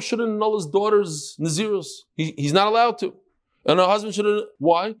father shouldn't annul his daughter's Naziros. He's not allowed to. And a husband shouldn't.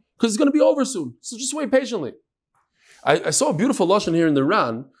 Why? Because it's going to be over soon. So just wait patiently. I saw a beautiful lashon here in the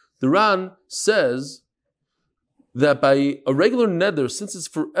Ran. The Ran says that by a regular neder, since it's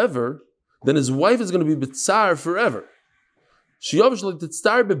forever, then his wife is going to be bitzar forever. He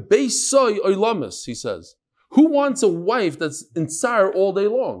says. Who wants a wife that's in tsar all day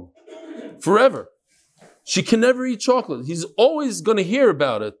long? Forever. She can never eat chocolate. He's always going to hear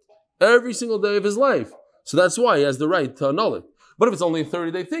about it every single day of his life. So that's why he has the right to annul it. But if it's only a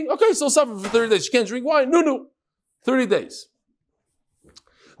 30-day thing, okay, so suffer for 30 days. She can't drink wine. No. 30 days.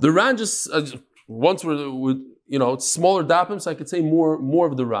 The Ran just once we're smaller dapim, so I could say more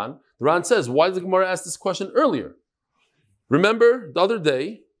of the Ran. The Ran says, why did the Gemara ask this question earlier? Remember the other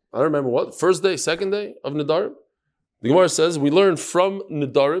day, I don't remember what, first day, second day of Nedarim? The Gemara says, we learned from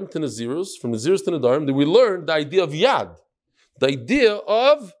Nedarim to Nazirus, from Nazirus to Nedarim, that we learned the idea of Yad, the idea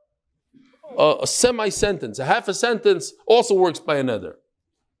of a semi-sentence, a half a sentence also works by a neder.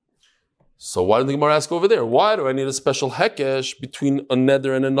 So why did the Gemara ask over there? Why do I need a special hekesh between a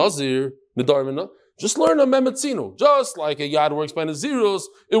neder and a nazir? Nedarim and just learn a memetzinu. Just like a yad works by nazirus,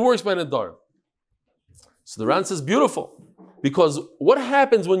 it works by nedarim. So the Ran says, beautiful. Because what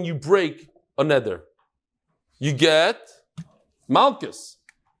happens when you break a neder? You get malchus.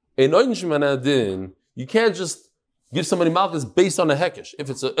 In Oin Shemanadin, you can't just give somebody malchus based on a hekesh. If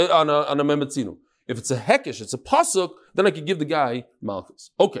it's on a memetzinu. If it's a hekesh, it's a pasuk, then I could give the guy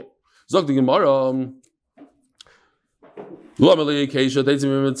malchus. Okay. Zog the Gemara.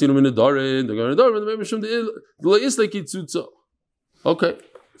 Okay,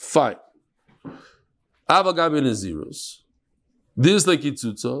 fine. This is like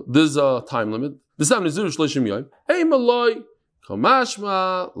Yitzutza. This is a time limit. This time is Shleishim Yom. Hey Maloi,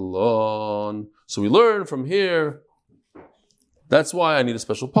 Kamashma Lon. So we learn from here. That's why I need a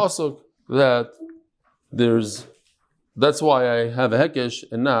special pasuk. That's why I have a hekesh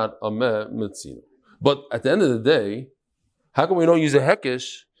and not a metzina. But at the end of the day, how come we don't use a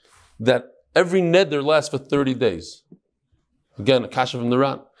hekesh that every neder lasts for 30 days? Again, a kasha from the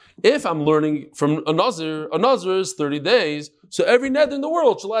Ran. If I'm learning from a nazir is 30 days, so every neder in the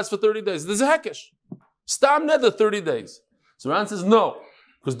world should last for 30 days. There's a hekesh. Stam neder 30 days. So Ran says no.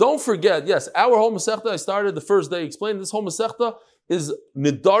 Because don't forget, yes, our whole Masechta, I started the first day explaining this whole Masechta is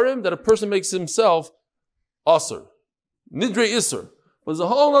nidarim that a person makes himself asr. Nidre Isser. But there's a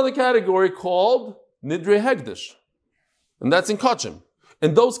whole other category called Nidre Hegdish. And that's in Kachim.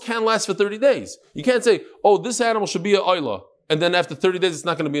 And those can last for 30 days. You can't say, oh, this animal should be an Oila, and then after 30 days it's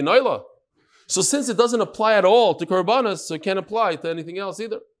not going to be an Oila. So since it doesn't apply at all to Korbanos, so it can't apply to anything else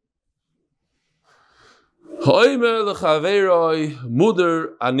either. So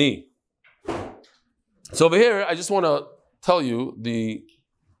over here, I just want to tell you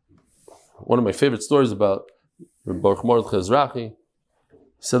one of my favorite stories about Baruch Mordechai Ezrachi. He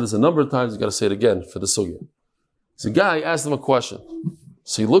said this a number of times, you got to say it again for the sugya. So a guy asked him a question.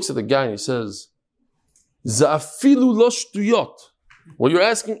 So he looks at the guy and he says, Za'afilu lo shtuyot. What you're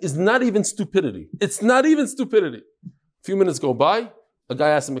asking is not even stupidity. It's not even stupidity. A few minutes go by, a guy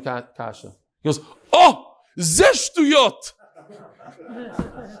asks him a kasha. He goes, oh, ze shtuyot.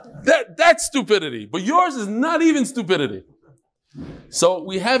 That's stupidity. But yours is not even stupidity. So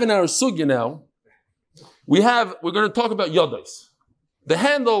we have in our sugya now, we're going to talk about yodais. The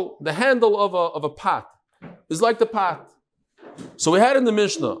handle of a pot is like the pot. So we had in the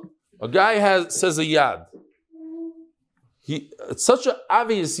Mishnah, a guy says a yad. It's such an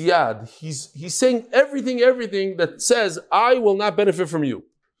obvious yad. He's saying everything that says, I will not benefit from you.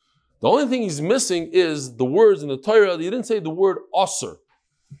 The only thing he's missing is the words in the Torah. He didn't say the word osir.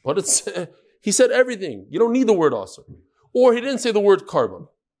 But he said everything. You don't need the word osir. Or he didn't say the word carbon.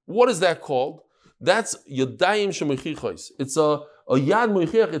 What is that called? That's yadayim shemechichos. It's a yad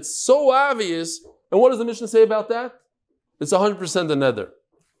meichich. It's so obvious. And what does the Mishnah say about that? It's 100% a neder.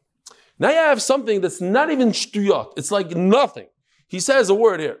 Now you have something that's not even shtuyot. It's like nothing. He says a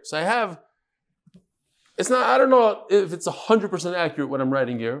word here. So I don't know if it's 100% accurate what I'm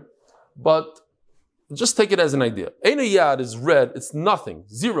writing here, but just take it as an idea. Ein yad is red. It's nothing.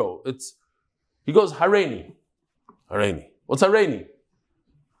 Zero. He goes, hareini. Hareini. What's hareini?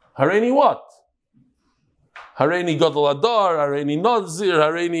 Hareini what? Hareini Gadol Adar, Hareini Nazir,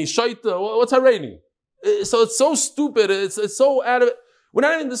 Hareini Shaita. What's Hareini? So it's so stupid. It's so out of it. We're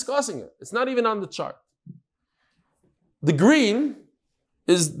not even discussing it. It's not even on the chart. The green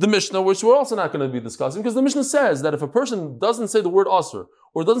is the Mishnah, which we're also not going to be discussing, because the Mishnah says that if a person doesn't say the word asr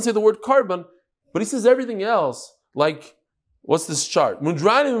or doesn't say the word carbon, but he says everything else, like, what's this chart?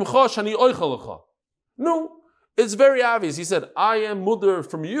 No. It's very obvious. He said, I am mudar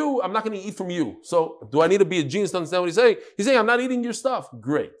from you. I'm not going to eat from you. So do I need to be a genius to understand what he's saying? He's saying, I'm not eating your stuff.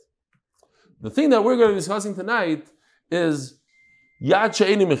 Great. The thing that we're going to be discussing tonight is Yad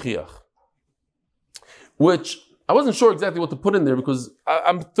She'eni Mechiach, which I wasn't sure exactly what to put in there because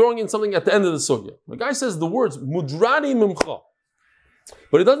I'm throwing in something at the end of the sugya. The guy says the words Mudrani Mimcha,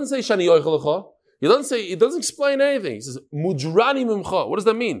 but he doesn't say Shani Oichelecha. He doesn't explain anything. He says Mudrani Mimcha. What does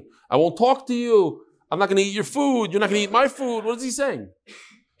that mean? I won't talk to you. I'm not going to eat your food. You're not going to eat my food. What is he saying?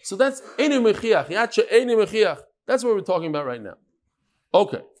 So that's Eini Mechiach. Yad She'eni Mechiach. That's what we're talking about right now.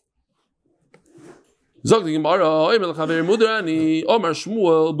 Okay. Zog the Gemara, Oimel Chaver Mudrani, Omar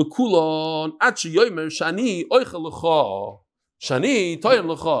Shmuel, Bekulon, Ad Sheyomer Shani Oichel Lecha. Shani toyim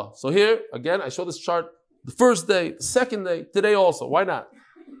l'cha. So here, again, I show this chart the first day, the second day, today also. Why not?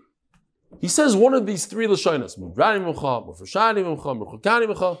 He says one of these three lashonos,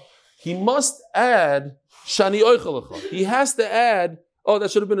 he must add shani oichel. He has to add, oh, that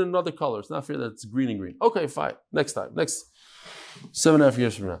should have been in another color. It's not fair that it's green and green. Okay, fine. Next time. Next 7.5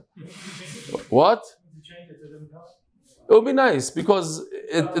 years from now. What? It would be nice because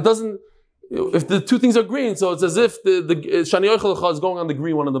it doesn't, if the two things are green, so it's as if the shani oichel is going on the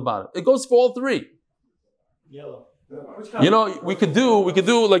green one on the bottom. It goes for all three. Yellow. You know, we could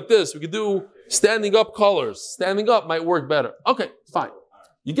do like this. We could do standing up colors. Standing up might work better. Okay, fine.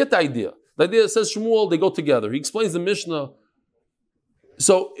 You get the idea. The idea says Shmuel, they go together. He explains the Mishnah.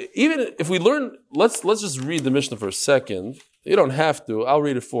 So even if we learn, let's just read the Mishnah for a second. You don't have to. I'll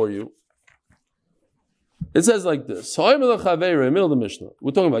read it for you. It says like this. In the middle of the Mishnah.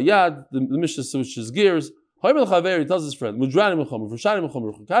 We're talking about Yad, the Mishnah switches gears. He tells his friend,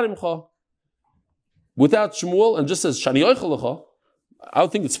 without Shmuel, and just says Shani Oichel Lecha, I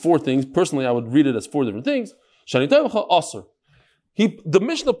would think it's four things. Personally, I would read it as four different things. Shani Toim Lecha Aser. The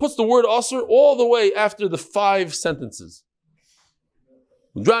Mishnah puts the word Aser all the way after the 5 sentences.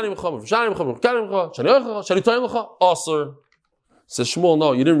 Shani Toim Lecha Aser. Says Shmuel,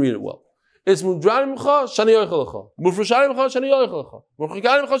 no, you didn't read it well. It's Mudranim Lecha Shani Oichel Lecha, Mufreshanim Lecha Shani Oichel Lecha,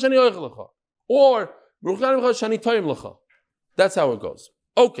 Mufrekanim Lecha Shani Oichel Lecha, or Mufrekanim Lecha Shani Toim Lecha. That's how it goes.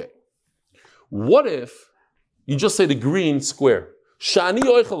 Okay. What if you just say the green square? Shani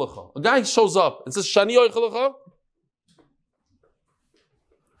oichel lecha. A guy shows up and says Shani oichel lecha.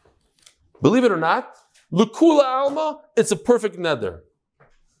 Believe it or not, l'kula alma, it's a perfect nether.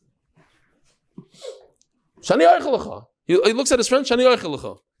 Shani oichel lecha. He looks at his friend, Shani oichel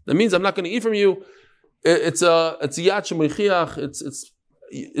lecha. That means I'm not going to eat from you. It's a yad shemoichiach.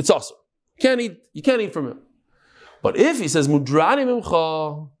 It's awesome. You can't eat from him. But if he says mudrani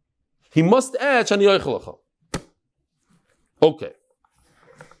mimcha, he must add Shani Oichel Lecha. Okay.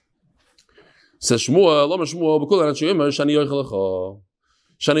 Says Shmuel, Lama Shmuel, B'kul Aran Sheyomer, Shani Oichel Lecha,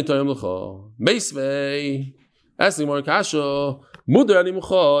 Shani Toyim Lecha, Meisvei, asking more kasha, Mudar Ani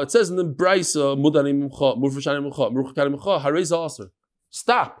Mucha. It says in the Brisa, Mudar Ani Mucha, Murfa Shani Mucha, Murcha Kani Mucha, Hareza Aser.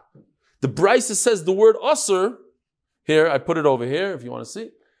 Stop. The Brisa says the word Aser. Here, I put it over here if you want to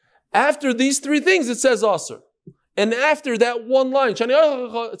see. After these 3 things, it says Aser. And after that one line,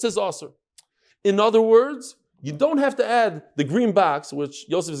 it says Aser. In other words, you don't have to add the green box, which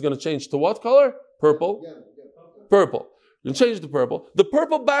Yosef is going to change to what color? Purple. Purple. You can change it to purple. The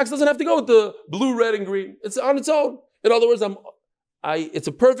purple box doesn't have to go with the blue, red, and green. It's on its own. In other words, it's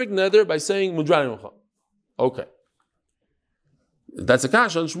a perfect nether by saying Mudrani Mucha. Okay. That's a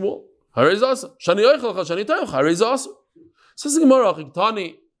kash on Shmuel. Harez Aser. Shani Oichel Shani Toyim Harez Aser. Says the Gemara,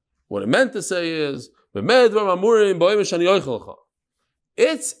 what it meant to say is, it's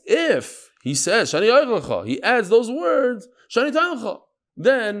if he says Shani Oichel Lecha, he adds those words Shani Toyim Lecha,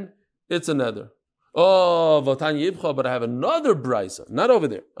 then it's a nether. Oh, Vatanya Yibcha, but I have another brisa, not over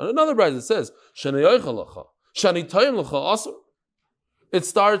there. Another brisa that says Shani Oichel Lecha, Shani Toyim Lecha Aser. It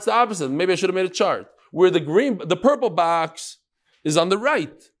starts the opposite. Maybe I should have made a chart where the purple box is on the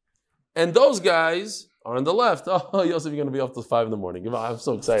right, and those guys are on the left. Oh, Yosef, you're going to be up till 5 in the morning. I'm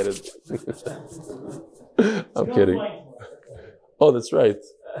so excited. I'm kidding. Oh, that's right.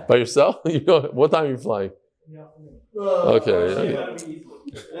 By yourself? What time are you flying? Okay.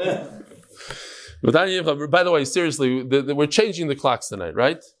 By the way, seriously, we're changing the clocks tonight,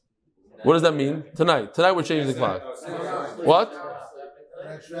 right? What does that mean? Tonight we're changing the clock. What?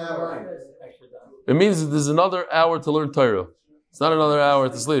 It means there's another hour to learn Torah. It's not another hour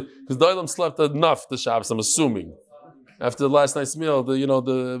to sleep. Because the Olam slept enough the Shabbos, I'm assuming. After last night's meal,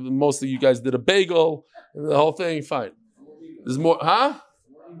 the most of you guys did a bagel, and the whole thing, fine. There's more,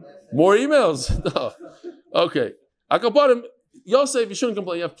 More emails? No. Okay. Akaparim, Yosef, you shouldn't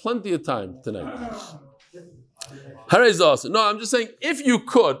complain. You have plenty of time tonight. No, I'm just saying, if you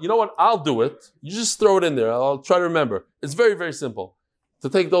could, you know what? I'll do it. You just throw it in there. I'll try to remember. It's very, very simple. To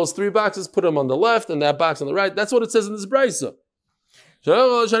take those 3 boxes, put them on the left, and that box on the right. That's what it says in this brisa.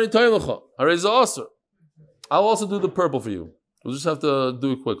 I'll also do the purple for you. We'll just have to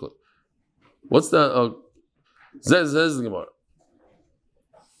do it quickly. What's that? Zez the Gemara.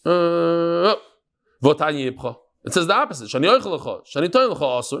 It says the opposite.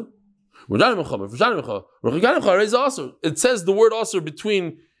 It says the word aser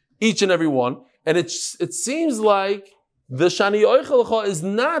between each and every one, and it seems like the Shani Oichel Lecha is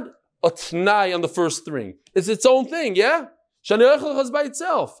not a t'nai on the first string. It's its own thing, yeah? Shani Oichel Lecha is by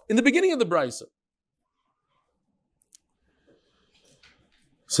itself, in the beginning of the Brisa.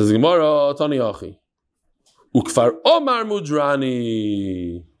 Says the Gemara, Tani Achi. Ukfar Omar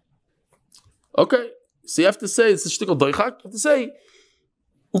Mudrani. Okay, so you have to say, it's a shtickle doichak, you have to say,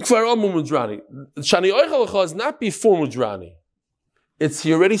 Ukfar Omar Mudrani. Shani Oichel Lecha is not before Mudrani. It's,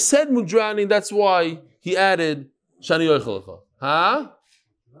 he already said Mudrani, that's why he added Shani Oichel Lecha. Huh?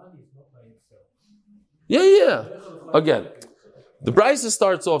 Yeah. Again, the Brisa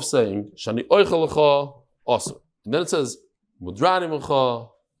starts off saying, Shani Oichel Lecha, Asr. And then it says, Mudrani Mecha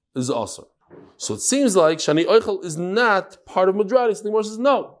is Asr. So it seems like Shani Oichel is not part of Mudrani. So the Gemara says,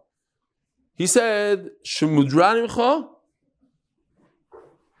 no. He said, Shemudrani Mecha,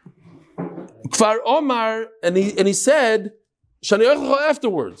 Kfar Omar, and he said, Shani Oichel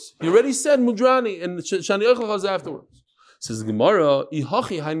afterwards. He already said Mudrani, and Shani Oichel is afterwards. Says the Gemara,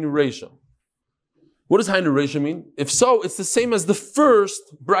 Ihachi Hainu Reisha. What does Hainu Reisha mean? If so, it's the same as the first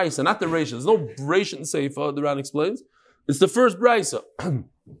Brisa, not the Reisha. There's no Reisha in Seifa, the Ran explains. It's the first Brisa.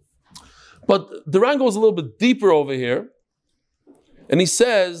 But the Ran goes a little bit deeper over here, and he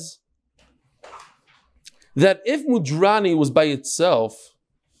says that if Mudrani was by itself,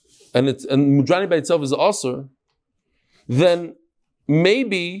 and Mudrani by itself is Asr, then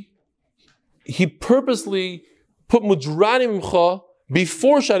maybe he purposely put Mudrani Mcha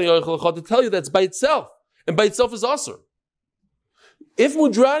before Shani Oichel Lecha to tell you that's by itself, and by itself is Asr. If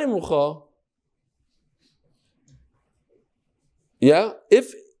Mudrani Mcha,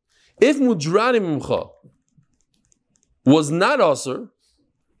 if Mudrani Mcha was not Asr,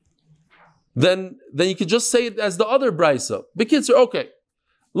 then you could just say it as the other Brisa. Bekitzer, okay.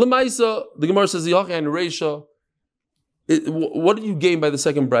 Lemaisa, the Gemara says, Yachai and Reisha. What do you gain by the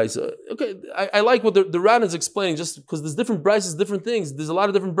second Brisa? Okay, I like what the Ran is explaining, just because there's different Brises, different things. There's a lot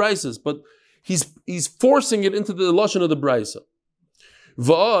of different Brises, but he's forcing it into the Lashon of the Brisa.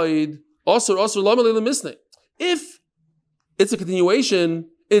 V'oid, Asr, Lama Leila Misnei. If it's a continuation,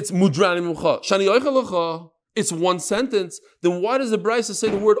 it's Mudrani Mucha. Shani Oichel Lecha, it's one sentence, then why does the Brisa say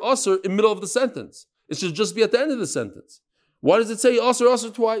the word Asr in the middle of the sentence? It should just be at the end of the sentence. Why does it say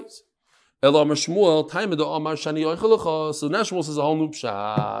Asr twice? Elo Amar Shmuel, time of the Amar Shani Oichel Lecha. So now Shmuel says a whole new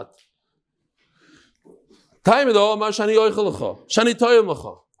pshat. Time of the Amar Shani Oichel Lecha. Shani Toyim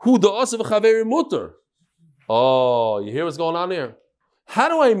Lecha. Who the Asr v'chaveri muter? Oh, you hear what's going on here? How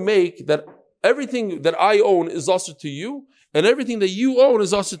do I make that everything that I own is Asr to you, and everything that you own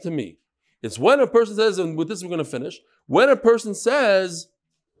is Asr to me? It's when a person says, and with this we're going to finish, when a person says,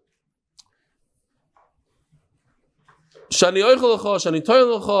 Shani Oichel Lecha, Shani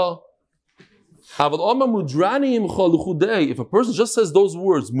Toyim Lecha, if a person just says those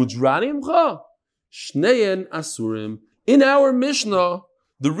words, Mudrani Shneyen Asurim, in our Mishnah,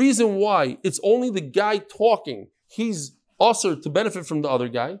 the reason why it's only the guy talking, he's Asr to benefit from the other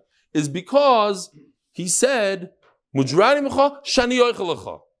guy, is because he said, Mudrani Shani Oichel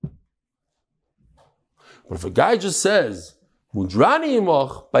Lecha. But if a guy just says,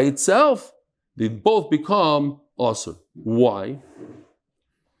 Mudrani by itself, they both become Asr. Why?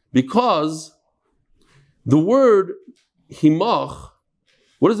 Because the word himach,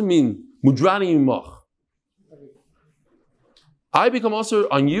 what does it mean? Mudrani himach. I become Asr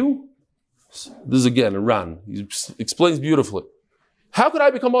on you? This is again a Ran. He explains beautifully. How could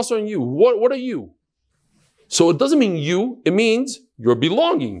I become Asr on you? What are you? So it doesn't mean you, it means your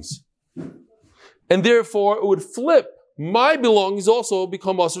belongings. And therefore it would flip. My belongings also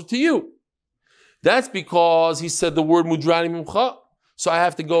become Asr to you. That's because he said the word Mudrani Mimcha. So I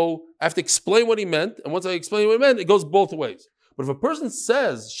have to explain what he meant, and once I explain what he meant, it goes both ways. But if a person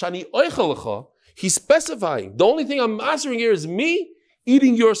says, Shani Oichel Lecha, he's specifying, the only thing I'm answering here is me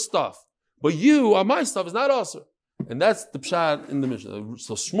eating your stuff. But you, on my stuff, is not Asr. And that's the pshat in the Mishnah.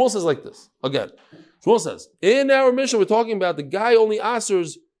 So Shmuel says like this. Again, Shmuel says, in our Mishnah, we're talking about the guy only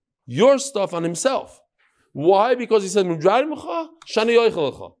answers your stuff on himself. Why? Because he said, Mudrani Mecha, Shani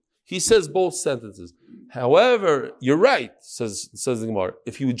Oichel Lecha. He says both sentences. However, you're right, says the Gemara.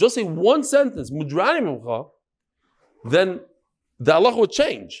 If he would just say one sentence, Mudrani Mimcha, then the halacha would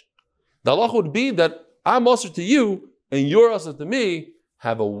change. The halacha would be that I'm Asr to you and you're Asr to me.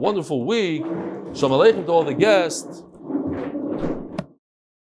 Have a wonderful week. Shalom Aleichem to all the guests.